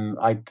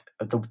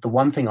 The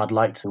one thing I'd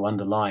like to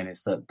underline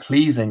is that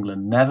please,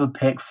 England, never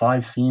pick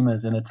 5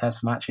 seamers in a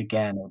Test match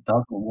again. It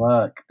doesn't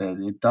work.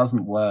 It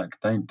doesn't work.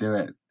 Don't do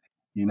it.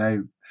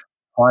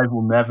 5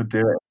 will never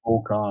do it.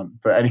 4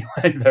 can't. But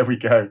anyway, there we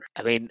go.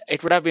 I mean,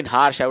 it would have been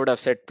harsh. I would have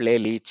said play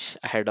Leach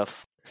ahead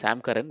of Sam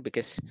Curran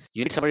because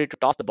you need somebody to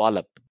toss the ball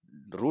up.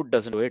 Root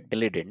doesn't do it.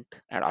 Billy didn't,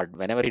 and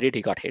whenever he did,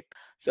 he got hit.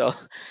 So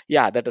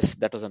yeah, that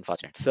was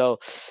unfortunate. So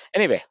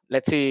anyway,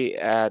 let's see.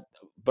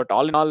 But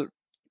all in all,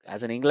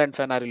 as an England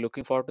fan, are you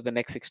looking forward to the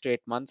next 6 to 8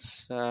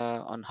 months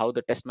on how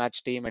the Test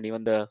match team and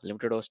even the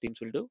limited overs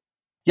teams will do?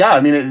 Yeah,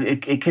 I mean,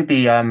 it could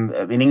be.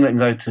 In England,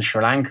 go to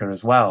Sri Lanka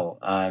as well.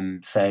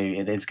 So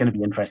it's going to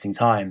be interesting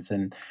times.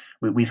 And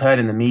we've heard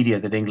in the media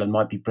that England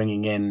might be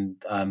bringing in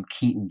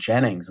Keaton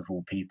Jennings, of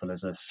all people,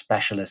 as a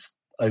specialist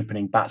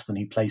opening batsman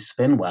who plays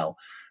spin well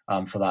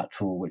for that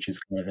tour, which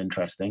is kind of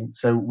interesting.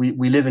 So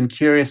we live in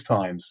curious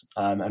times,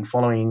 and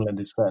following England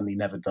is certainly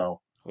never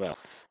dull. Well,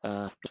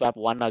 swap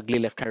one ugly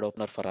left-handed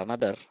opener for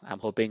another. I'm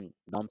hoping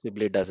Nom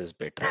Sibley does his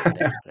bit right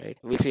there, right?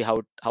 We'll see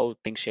how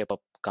things shape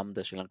up come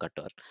the Sri Lanka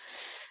tour.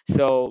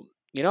 So,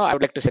 I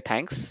would like to say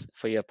thanks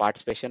for your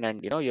participation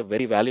and, your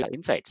very valuable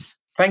insights.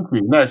 Thank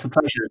you. No, it's a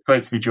pleasure. It's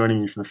great to be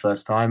joining you for the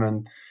first time.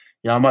 And,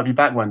 I might be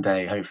back one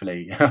day,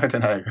 hopefully. I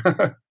don't know.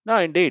 No,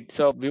 indeed.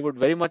 So we would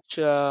very much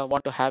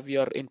want to have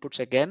your inputs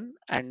again.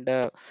 And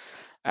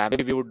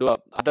maybe we would do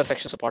other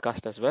sections of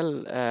podcast as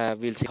well.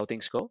 We'll see how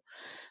things go.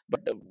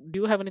 But do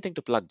you have anything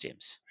to plug,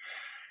 James?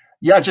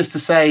 Yeah, just to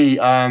say,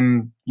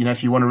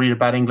 if you want to read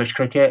about English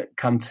cricket,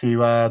 come to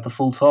The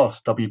Full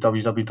Toss,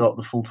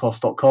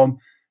 www.thefulltoss.com,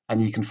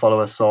 and you can follow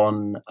us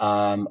on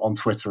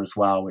Twitter as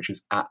well, which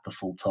is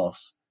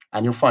 @TheFullToss,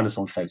 and you'll find us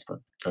on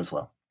Facebook as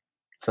well.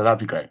 So that'd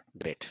be great.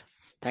 Great.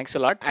 Thanks a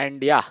lot.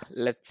 And yeah,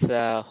 let's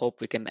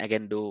hope we can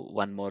again do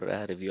one more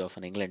review of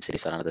an England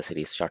series or another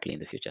series shortly in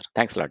the future.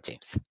 Thanks a lot,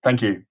 James.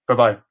 Thank you.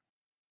 Bye-bye.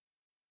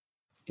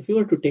 If you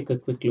were to take a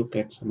quick look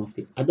at some of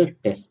the other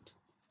Test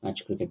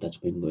match cricket that's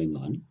been going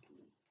on,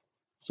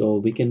 so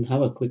we can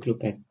have a quick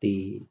look at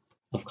the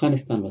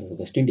Afghanistan versus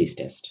West Indies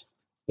Test,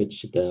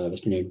 which the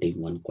West Indian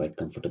team won quite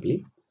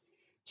comfortably.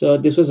 So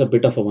this was a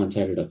bit of a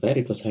one-sided affair.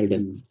 It was held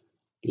in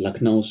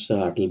Lucknow's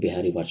Atal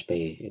Bihari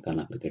Vajpayee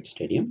Ghana Cricket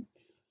Stadium.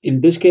 In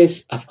this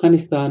case,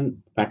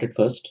 Afghanistan batted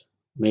first,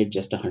 made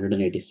just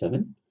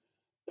 187,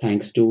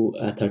 thanks to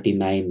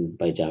 39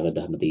 by Javed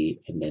Ahmadi,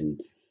 and then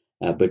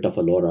a bit of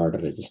a lower order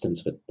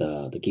resistance with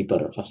the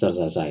keeper Afzal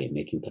Zazai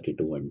making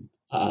 32 and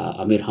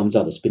Amir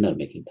Hamza, the spinner,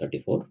 making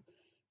 34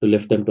 to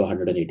lift them to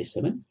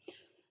 187.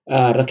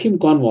 Rakim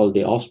Cornwall,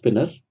 the off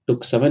spinner,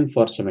 took 7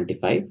 for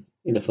 75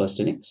 in the first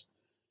innings.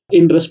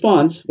 In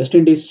response, West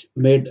Indies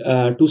made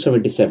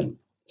 277.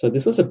 So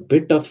this was a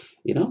bit of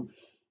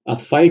a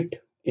fight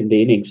in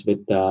the innings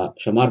with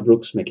Shamar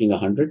Brooks making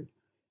 100,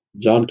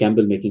 John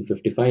Campbell making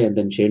 55, and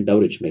then Shane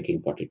Dowrich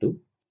making 42.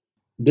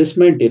 This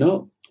meant,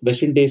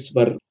 West Indies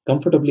were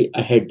comfortably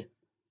ahead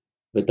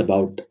with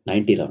about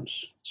 90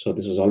 runs. So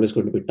this was always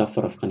going to be tough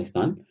for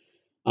Afghanistan.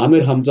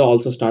 Amir Hamza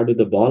also started with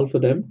the ball for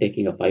them,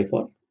 taking a 5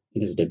 for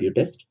in his debut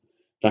test.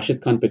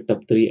 Rashid Khan picked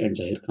up 3 and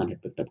Zahir Khan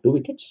had picked up 2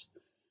 wickets.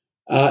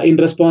 In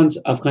response,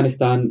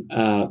 Afghanistan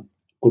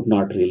could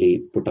not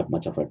really put up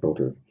much of a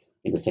total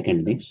in the second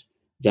innings.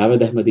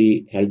 Javed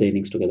Ahmadi held the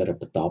innings together at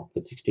the top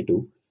with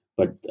 62,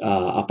 but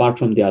apart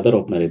from the other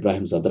opener,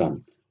 Ibrahim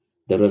Zadran,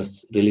 there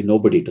was really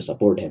nobody to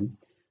support him.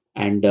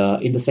 And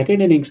in the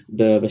second innings,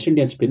 the West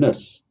Indian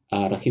spinners,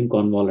 Rahim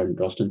Cornwall and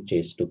Roston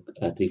Chase, took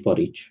 3 for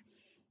each,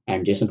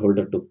 and Jason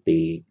Holder took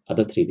the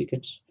other 3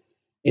 wickets.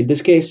 In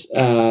this case,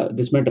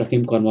 this meant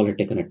Rahim Cornwall had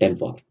taken a 10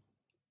 for,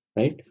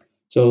 right?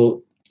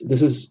 So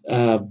this is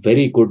a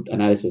very good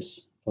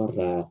analysis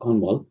for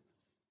Cornwall,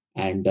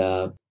 and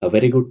a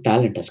very good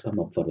talent has come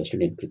up for West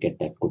Indian cricket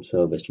that could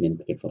serve West Indian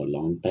cricket for a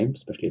long time,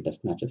 especially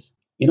Test matches.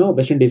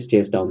 West Indies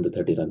chased down the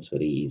 30 runs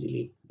very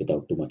easily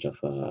without too much of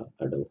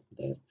ado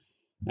there,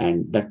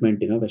 and that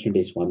meant West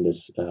Indies won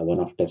this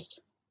one-off test.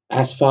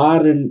 As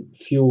far in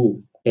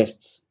few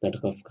tests that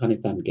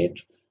Afghanistan get,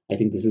 I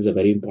think this is a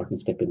very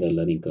important step in their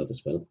learning curve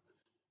as well.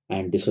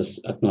 And this was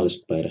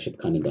acknowledged by Rashid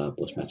Khan in the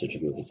post-match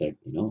interview. He said,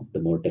 the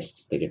more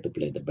tests they get to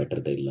play, the better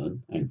they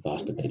learn and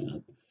faster they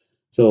learn.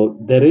 So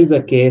there is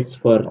a case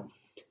for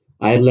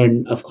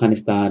Ireland,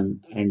 Afghanistan,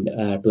 and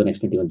to an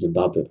extent even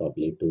Zimbabwe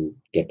probably to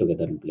get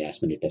together and play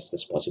as many tests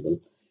as possible.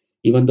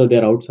 Even though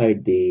they're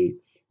outside the,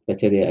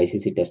 let's say, the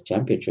ICC Test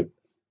Championship,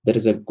 there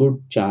is a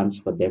good chance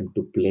for them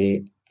to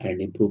play and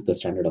improve the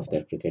standard of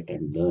their cricket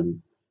and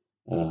learn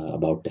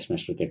about Test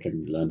match cricket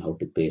and learn how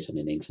to pace an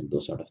innings and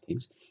those sort of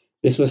things.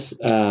 This was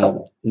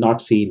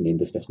not seen in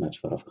this Test match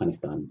for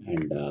Afghanistan,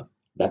 and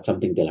that's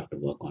something they'll have to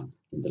work on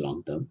in the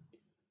long term.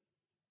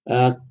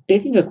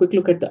 Taking a quick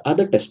look at the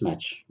other Test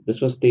match,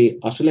 this was the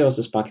Australia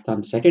versus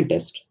Pakistan second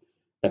Test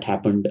that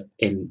happened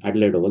in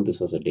Adelaide Oval. This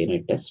was a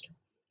day-night Test.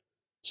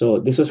 So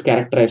this was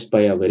characterized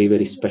by a very,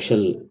 very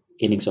special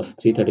innings of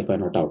 335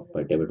 not out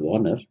by David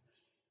Warner.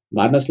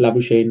 Marnus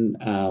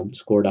Labuschagne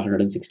scored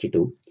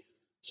 162.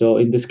 So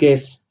in this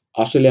case,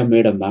 Australia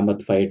made a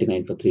mammoth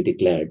 589 for 3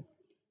 declared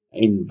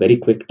in very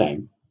quick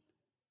time,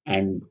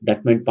 and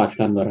that meant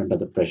Pakistan were under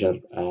the pressure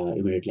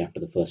immediately after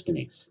the first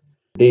innings.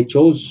 They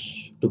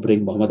chose to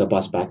bring Mohammad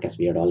Abbas back as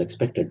we had all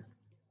expected,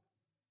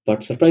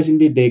 but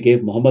surprisingly they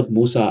gave Mohammad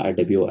Musa a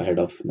debut ahead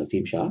of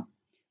Naseem Shah,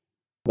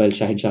 while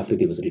Shaheen Shah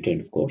Afridi was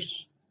retained, of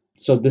course.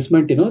 So this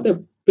meant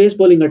the pace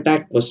bowling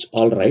attack was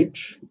all right,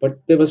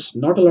 but there was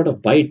not a lot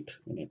of bite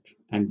in it.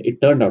 And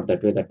it turned out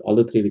that way, that all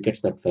the 3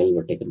 wickets that fell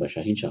were taken by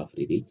Shaheen Shah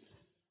Afridi.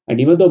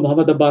 And even though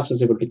Mohammad Abbas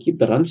was able to keep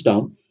the runs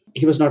down,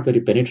 he was not very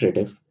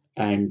penetrative.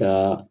 And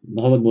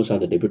Mohammad Musa,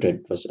 the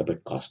debutant, was a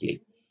bit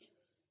costly.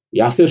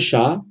 Yasir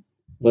Shah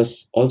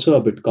was also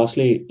a bit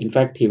costly. In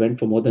fact, he went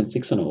for more than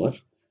 6 an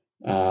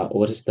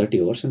over his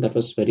 30 overs. And that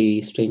was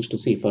very strange to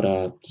see for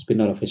a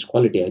spinner of his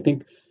quality. I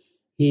think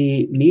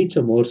he needs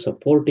a more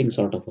supporting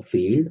sort of a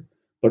field,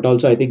 but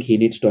also I think he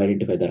needs to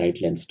identify the right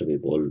lengths to be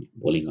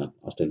bowling on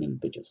Australian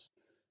pitches.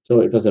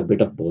 So it was a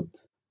bit of both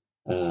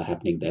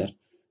happening there.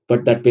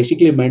 But that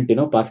basically meant,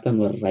 Pakistan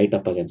were right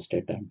up against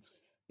it, and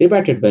they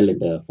batted well in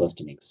the first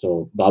innings.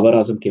 So Babar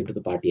Azam came to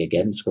the party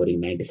again, scoring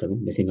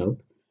 97, missing out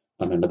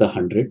on another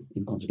 100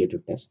 in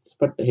consecutive tests.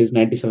 But his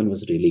 97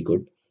 was really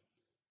good.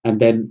 And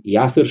then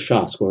Yasir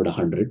Shah scored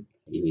 100.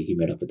 He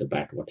made up with the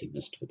bat what he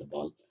missed with the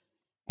ball.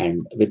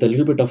 And with a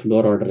little bit of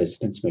lower order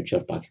resistance, made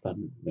sure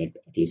Pakistan made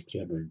at least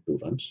 302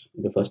 runs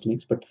in the first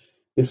innings. But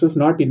this was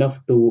not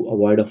enough to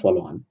avoid a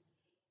follow on.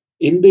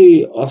 In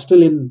the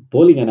Australian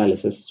bowling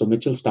analysis, so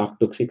Mitchell Starc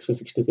took 6 for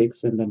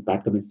 66, and then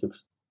Pat Cummins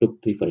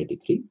took 3 for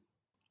 83.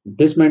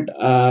 This meant,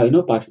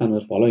 Pakistan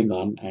was following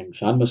on, and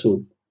Shan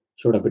Masood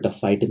showed a bit of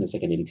fight in the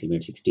second innings. He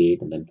made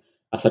 68, and then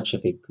Asad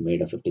Shafiq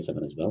made a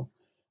 57 as well.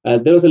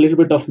 There was a little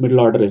bit of middle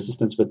order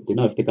resistance with,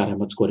 Iftikhar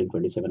Ahmed scoring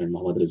 27 and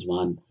Mohammad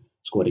Rizwan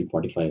scoring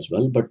 45 as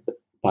well. But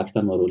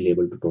Pakistan were only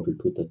able to total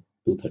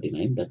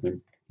 239. That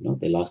meant,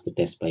 they lost the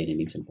test by an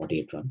innings and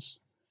 48 runs.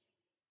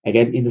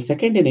 Again, in the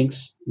second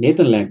innings,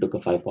 Nathan Lyon took a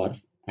 5 for,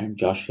 and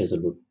Josh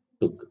Hazelwood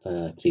took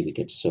 3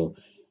 wickets. So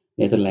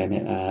Nathan Lyon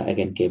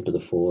again came to the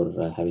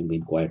fore, having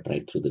been quiet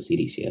right through the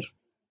series here.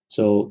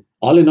 So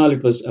all in all,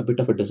 it was a bit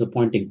of a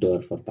disappointing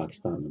tour for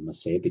Pakistan, I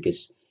must say,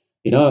 because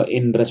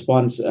in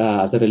response,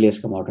 Azhar Ali has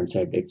come out and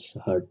said it's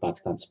hurt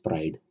Pakistan's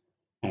pride,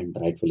 and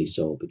rightfully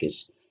so,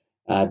 because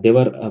they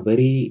were a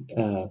very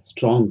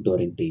strong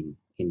touring team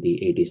in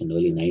the 80s and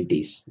early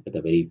 90s with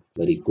a very,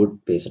 very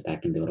good pace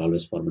attack, and they were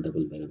always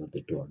formidable wherever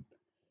they toured.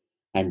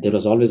 And there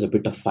was always a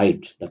bit of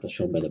fight that was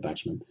shown by the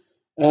batsmen.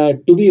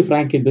 To be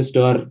frank, in this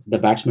tour, the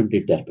batsmen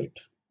did their bit.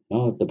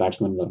 The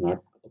batsmen were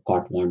not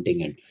caught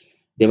wanting, and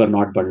they were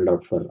not bundled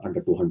out for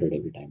under 200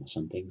 every time or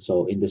something.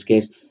 So in this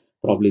case,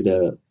 probably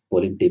the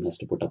bowling team has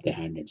to put up their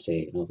hand and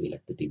say, we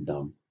let the team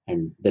down.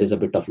 And there is a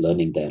bit of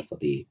learning there for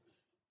the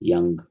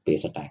young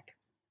pace attack.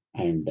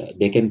 And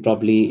they can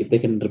probably, if they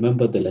can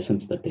remember the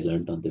lessons that they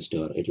learned on this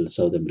tour, it will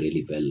serve them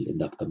really well in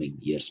the upcoming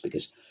years,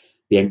 because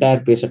the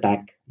entire pace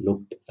attack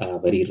looked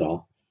very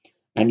raw.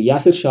 And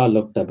Yasir Shah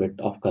looked a bit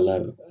off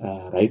color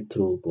right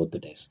through both the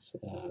tests.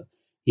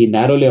 He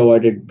narrowly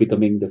avoided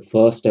becoming the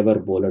first ever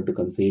bowler to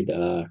concede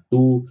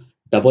two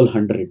double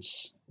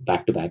hundreds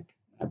back to back.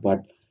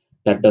 But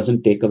that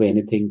doesn't take away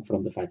anything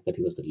from the fact that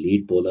he was the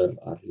lead bowler,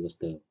 or he was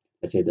the,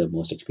 let's say, the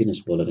most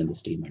experienced bowler in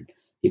this team, and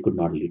he could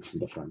not lead from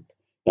the front.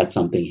 That's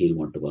something he'll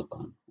want to work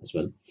on as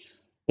well.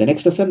 The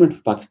next assignment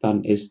for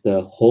Pakistan is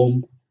the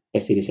home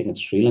test series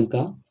against Sri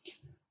Lanka.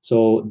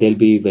 So they'll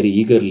be very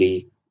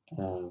eagerly,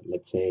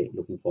 let's say,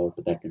 looking forward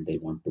to that, and they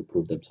want to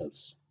prove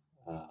themselves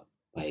uh,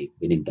 by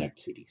winning that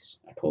series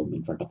at home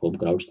in front of home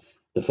crowds,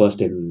 the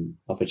first in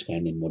of its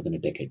kind in more than a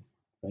decade,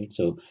 right?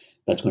 So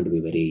that's going to be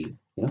very,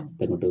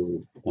 they're going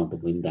to want to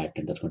win that,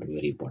 and that's going to be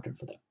very important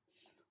for them.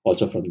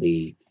 Also, from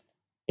the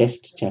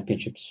Test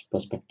championships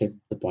perspective,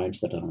 the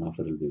points that are on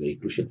offer will be very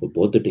crucial for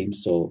both the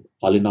teams. So,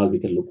 all in all, we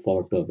can look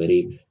forward to a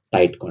very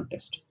tight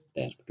contest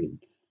there between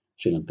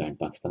Sri Lanka and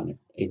Pakistan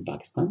in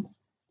Pakistan.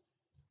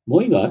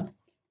 Moving on,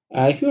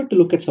 if you were to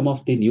look at some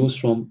of the news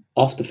from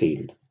off the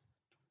field,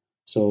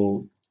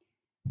 so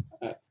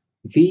uh,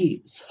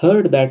 we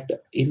heard that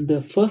in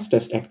the first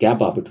test at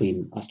Gabba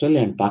between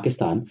Australia and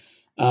Pakistan,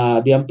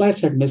 the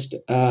umpires had missed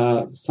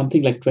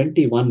something like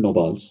 21 no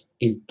balls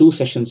in two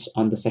sessions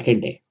on the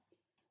second day.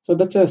 So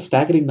that's a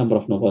staggering number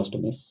of no balls to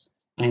miss.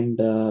 And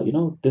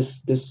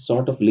this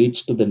sort of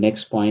leads to the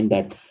next point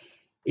that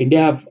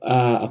India have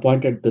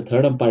appointed the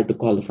third umpire to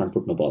call the front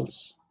foot no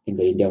balls in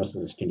the India versus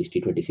West Indies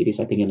T20 series.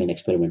 I think in an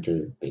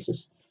experimental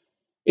basis.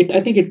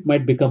 I think it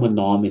might become a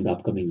norm in the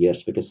upcoming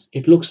years because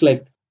it looks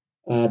like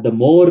the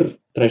more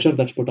pressure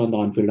that's put on the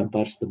on-field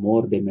umpires, the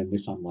more they may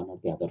miss on one or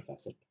the other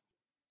facet.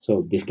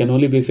 So this can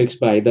only be fixed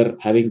by either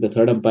having the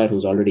third umpire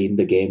who's already in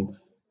the game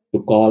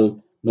to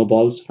call no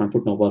balls, front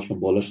foot no balls from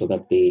bowlers, so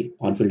that the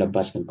on-field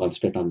umpires can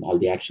concentrate on all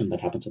the action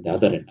that happens at the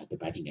other end, at the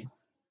batting end.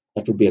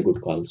 That would be a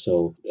good call.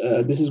 So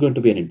this is going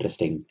to be an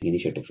interesting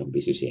initiative from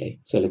BCCI.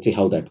 So let's see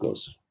how that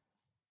goes.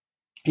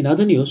 In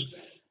other news,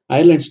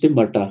 Ireland's Tim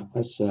Murtagh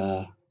has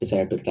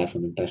decided to retire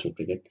from international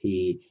cricket.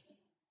 He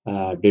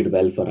did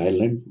well for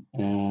Ireland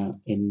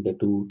in the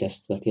two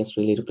tests that he has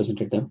really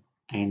represented them.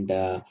 And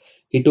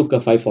he took a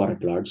 5-4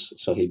 at Lords,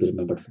 so he'll be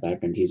remembered for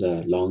that. And he's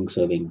a long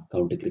serving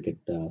county cricket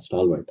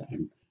stalwart,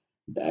 and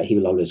he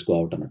will always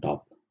go out on the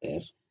top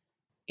there.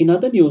 In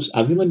other news,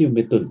 Abhimanyu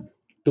Mithun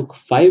took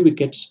 5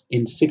 wickets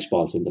in 6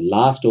 balls in the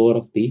last over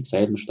of the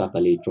Syed Mushtaq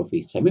Ali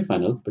Trophy semi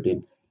final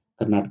between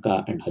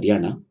Karnataka and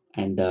Haryana.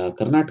 And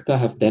Karnataka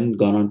have then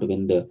gone on to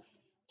win the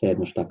Syed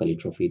Mushtaq Ali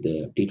Trophy,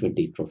 the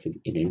T20 trophy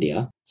in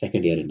India,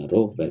 second year in a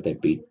row, where they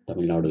beat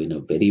Tamil Nadu in a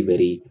very,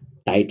 very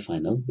tight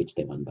final, which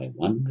they won by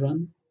 1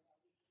 run.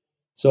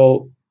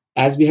 So,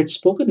 as we had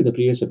spoken in the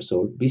previous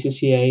episode,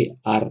 BCCI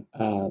are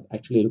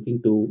actually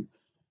looking to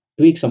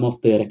tweak some of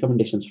the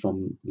recommendations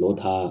from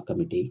Lodha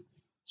committee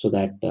so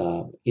that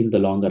in the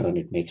longer run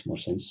it makes more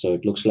sense. So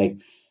it looks like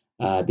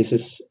this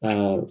is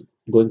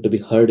going to be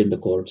heard in the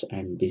courts,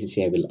 and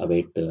BCCI will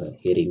await the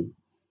hearing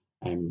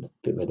and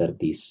whether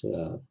these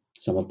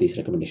some of these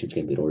recommendations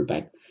can be rolled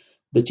back.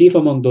 The chief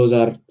among those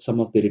are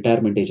some of the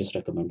retirement ages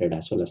recommended,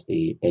 as well as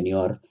the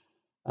tenure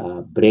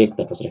break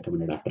that was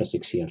recommended after a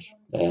 6 year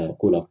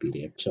cool off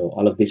period. So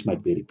all of this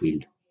might be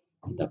repealed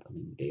in the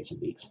upcoming days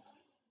and weeks.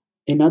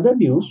 In other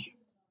news,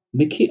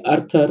 Mickey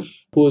Arthur,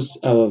 who's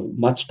a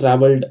much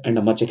traveled and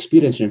a much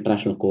experienced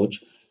international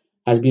coach,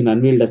 has been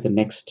unveiled as the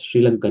next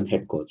Sri Lankan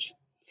head coach.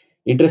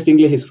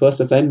 Interestingly, his first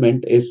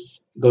assignment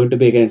is going to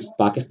be against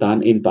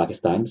Pakistan in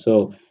Pakistan.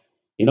 So,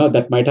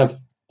 that might have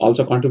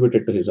also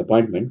contributed to his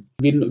appointment.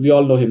 We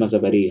all know him as a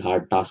very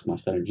hard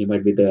taskmaster, and he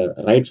might be the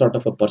right sort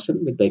of a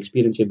person with the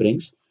experience he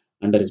brings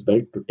under his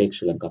belt to take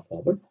Sri Lanka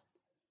forward.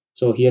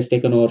 So he has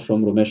taken over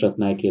from Rumesh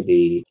Ratnayake,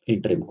 the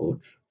interim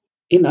coach.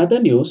 In other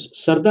news,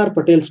 Sardar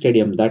Patel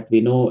Stadium, that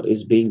we know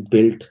is being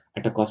built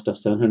at a cost of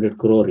 700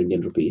 crore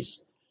Indian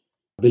rupees,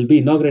 will be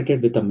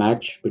inaugurated with a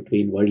match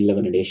between World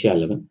 11 and Asia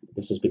 11.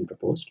 This has been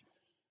proposed.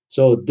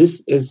 So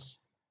this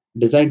is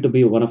designed to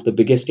be one of the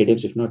biggest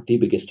stadiums, if not the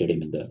biggest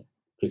stadium in the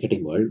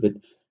cricketing world,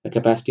 with a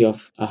capacity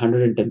of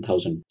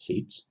 110,000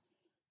 seats.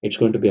 It's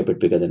going to be a bit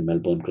bigger than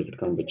Melbourne Cricket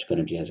Ground, which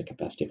currently has a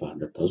capacity of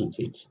 100,000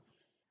 seats.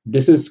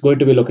 This is going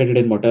to be located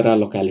in Motera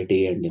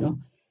locality, and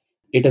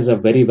it is a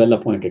very well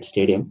appointed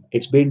stadium.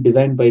 It's been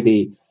designed by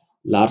the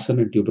Larsen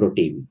and Tubro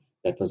team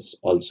that was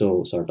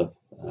also sort of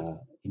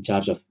in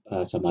charge of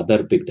some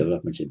other big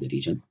developments in the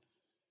region.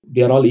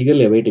 We are all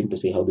eagerly awaiting to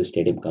see how this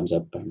stadium comes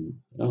up and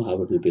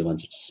how it will be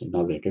once it's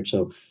inaugurated.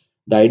 So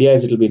the idea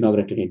is it will be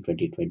inaugurated in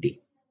 2020.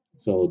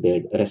 So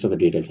the rest of the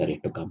details are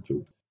yet to come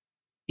through.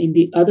 In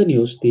the other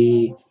news,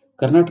 the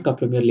Karnataka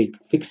Premier League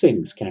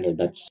fixing scandal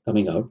that's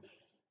coming out,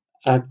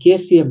 a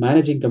KCA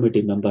managing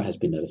committee member has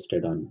been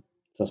arrested on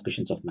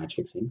suspicions of match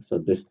fixing. So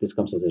this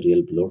comes as a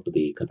real blow to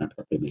the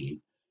Karnataka Premier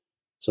League.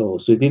 So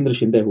Sudhindra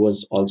Shinde, who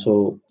was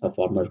also a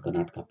former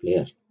Karnataka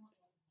player,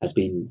 has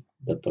been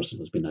the person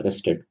who's been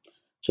arrested.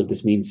 So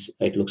this means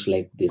it looks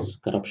like this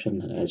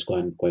corruption has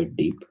gone quite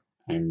deep,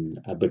 and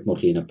a bit more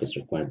cleanup is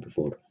required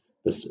before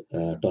this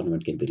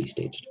tournament can be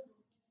restaged.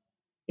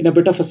 In a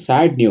bit of a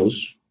sad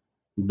news,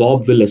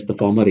 Bob Willis, the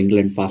former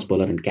England fast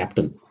bowler and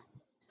captain,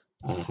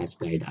 has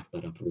died after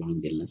a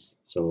prolonged illness.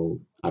 So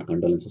our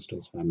condolences to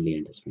his family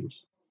and his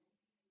friends.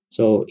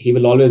 So he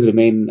will always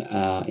remain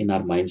in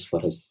our minds for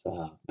his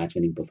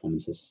match-winning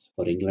performances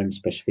for England,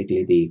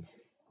 specifically the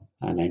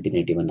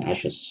 1981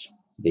 Ashes,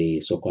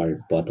 the so-called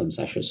Botham's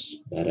Ashes,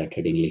 where at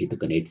Headingley he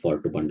took an 8 for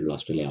to bundle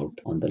Australia out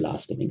on the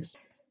last innings.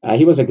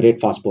 He was a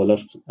great fast bowler,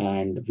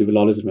 and we will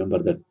always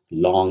remember that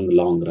long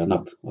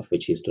run-up of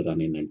which he used to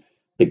run in, and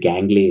the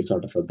gangly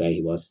sort of a guy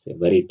he was,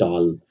 very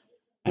tall,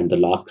 and the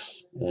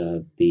locks,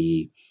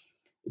 the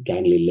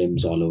gangly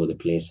limbs all over the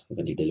place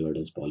when he delivered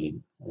his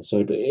bowling.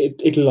 So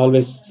it'll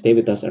always stay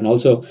with us. And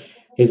also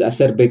his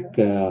acerbic,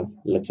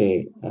 let's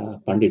say,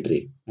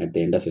 punditry at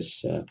the end of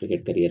his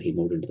cricket career, he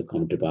moved into the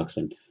commentary box,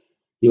 and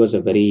he was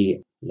a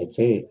very, let's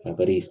say, a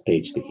very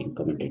straight speaking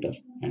commentator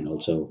and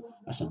also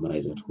a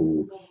summarizer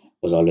who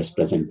was always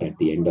present at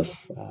the end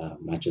of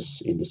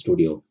matches in the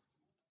studio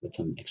with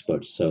some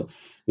experts. So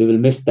we will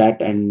miss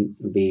that, and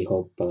we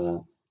hope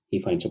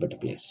he finds a better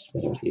place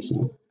wherever he is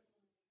now.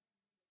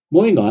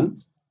 Moving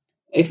on,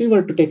 if we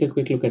were to take a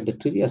quick look at the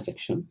trivia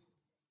section,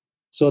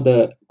 so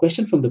the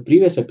question from the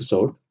previous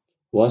episode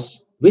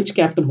was which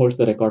captain holds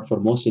the record for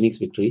most innings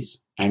victories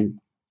and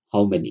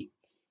how many?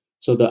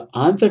 So the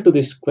answer to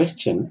this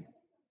question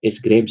is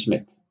Graeme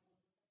Smith,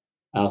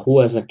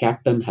 who as a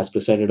captain has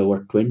presided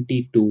over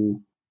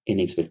 22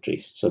 innings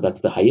victories. So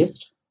that's the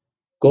highest.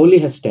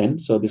 Kohli has 10.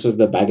 So this was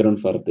the background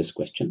for this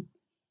question.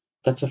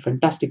 That's a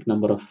fantastic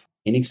number of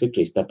innings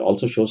victories. That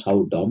also shows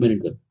how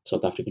dominant the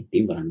South African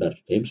team were under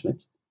Graeme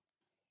Smith.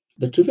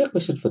 The trivia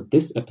question for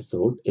this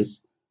episode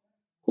is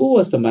who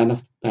was the man of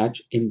the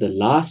match in the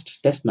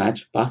last test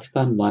match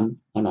Pakistan won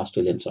on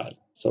Australian soil?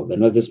 So when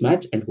was this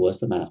match and who was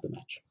the man of the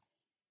match?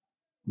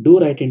 Do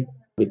write in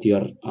with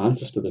your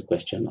answers to the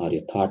question or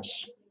your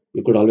thoughts.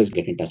 You could always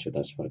get in touch with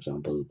us, for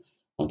example,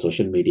 on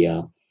social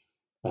media,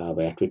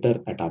 via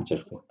Twitter at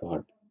Armchair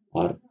Pod,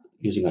 or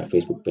using our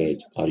Facebook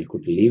page, or you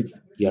could leave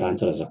your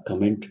answer as a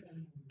comment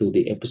to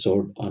the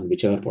episode on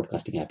whichever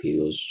podcasting app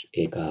you use,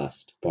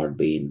 Acast,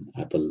 Podbean,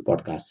 Apple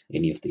Podcasts,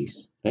 any of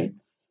these, right?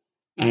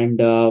 And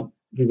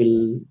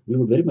we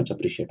would very much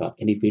appreciate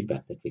any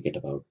feedback that we get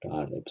about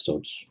our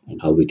episodes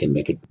and how we can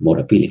make it more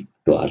appealing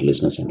to our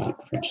listeners and our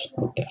friends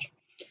out there.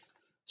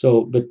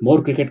 So with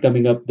more cricket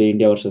coming up, the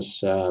India versus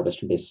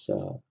West Indies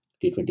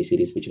T20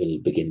 series, which will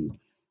begin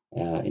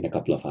in a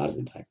couple of hours,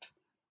 in fact,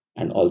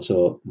 and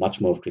also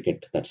much more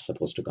cricket that's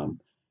supposed to come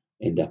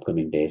in the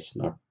upcoming days.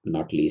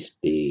 Not least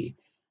the,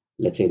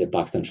 let's say, the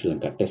Pakistan Sri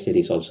Lanka Test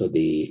series, also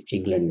the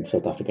England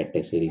South Africa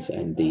Test series,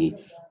 and the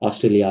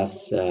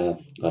Australia's or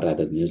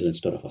rather the New Zealand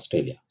tour of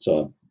Australia.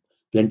 So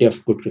plenty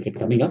of good cricket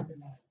coming up.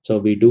 So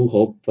we do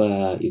hope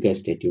you guys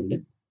stay tuned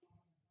in,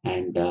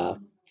 and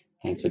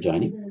thanks for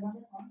joining.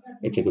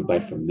 It's a goodbye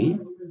from me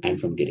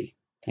and from Giri.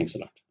 Thanks a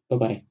lot. Bye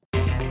bye.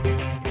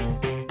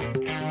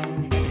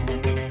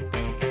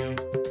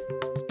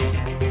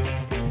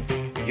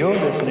 You're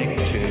listening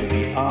to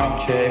the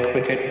Armchair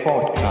Cricket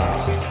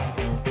Podcast.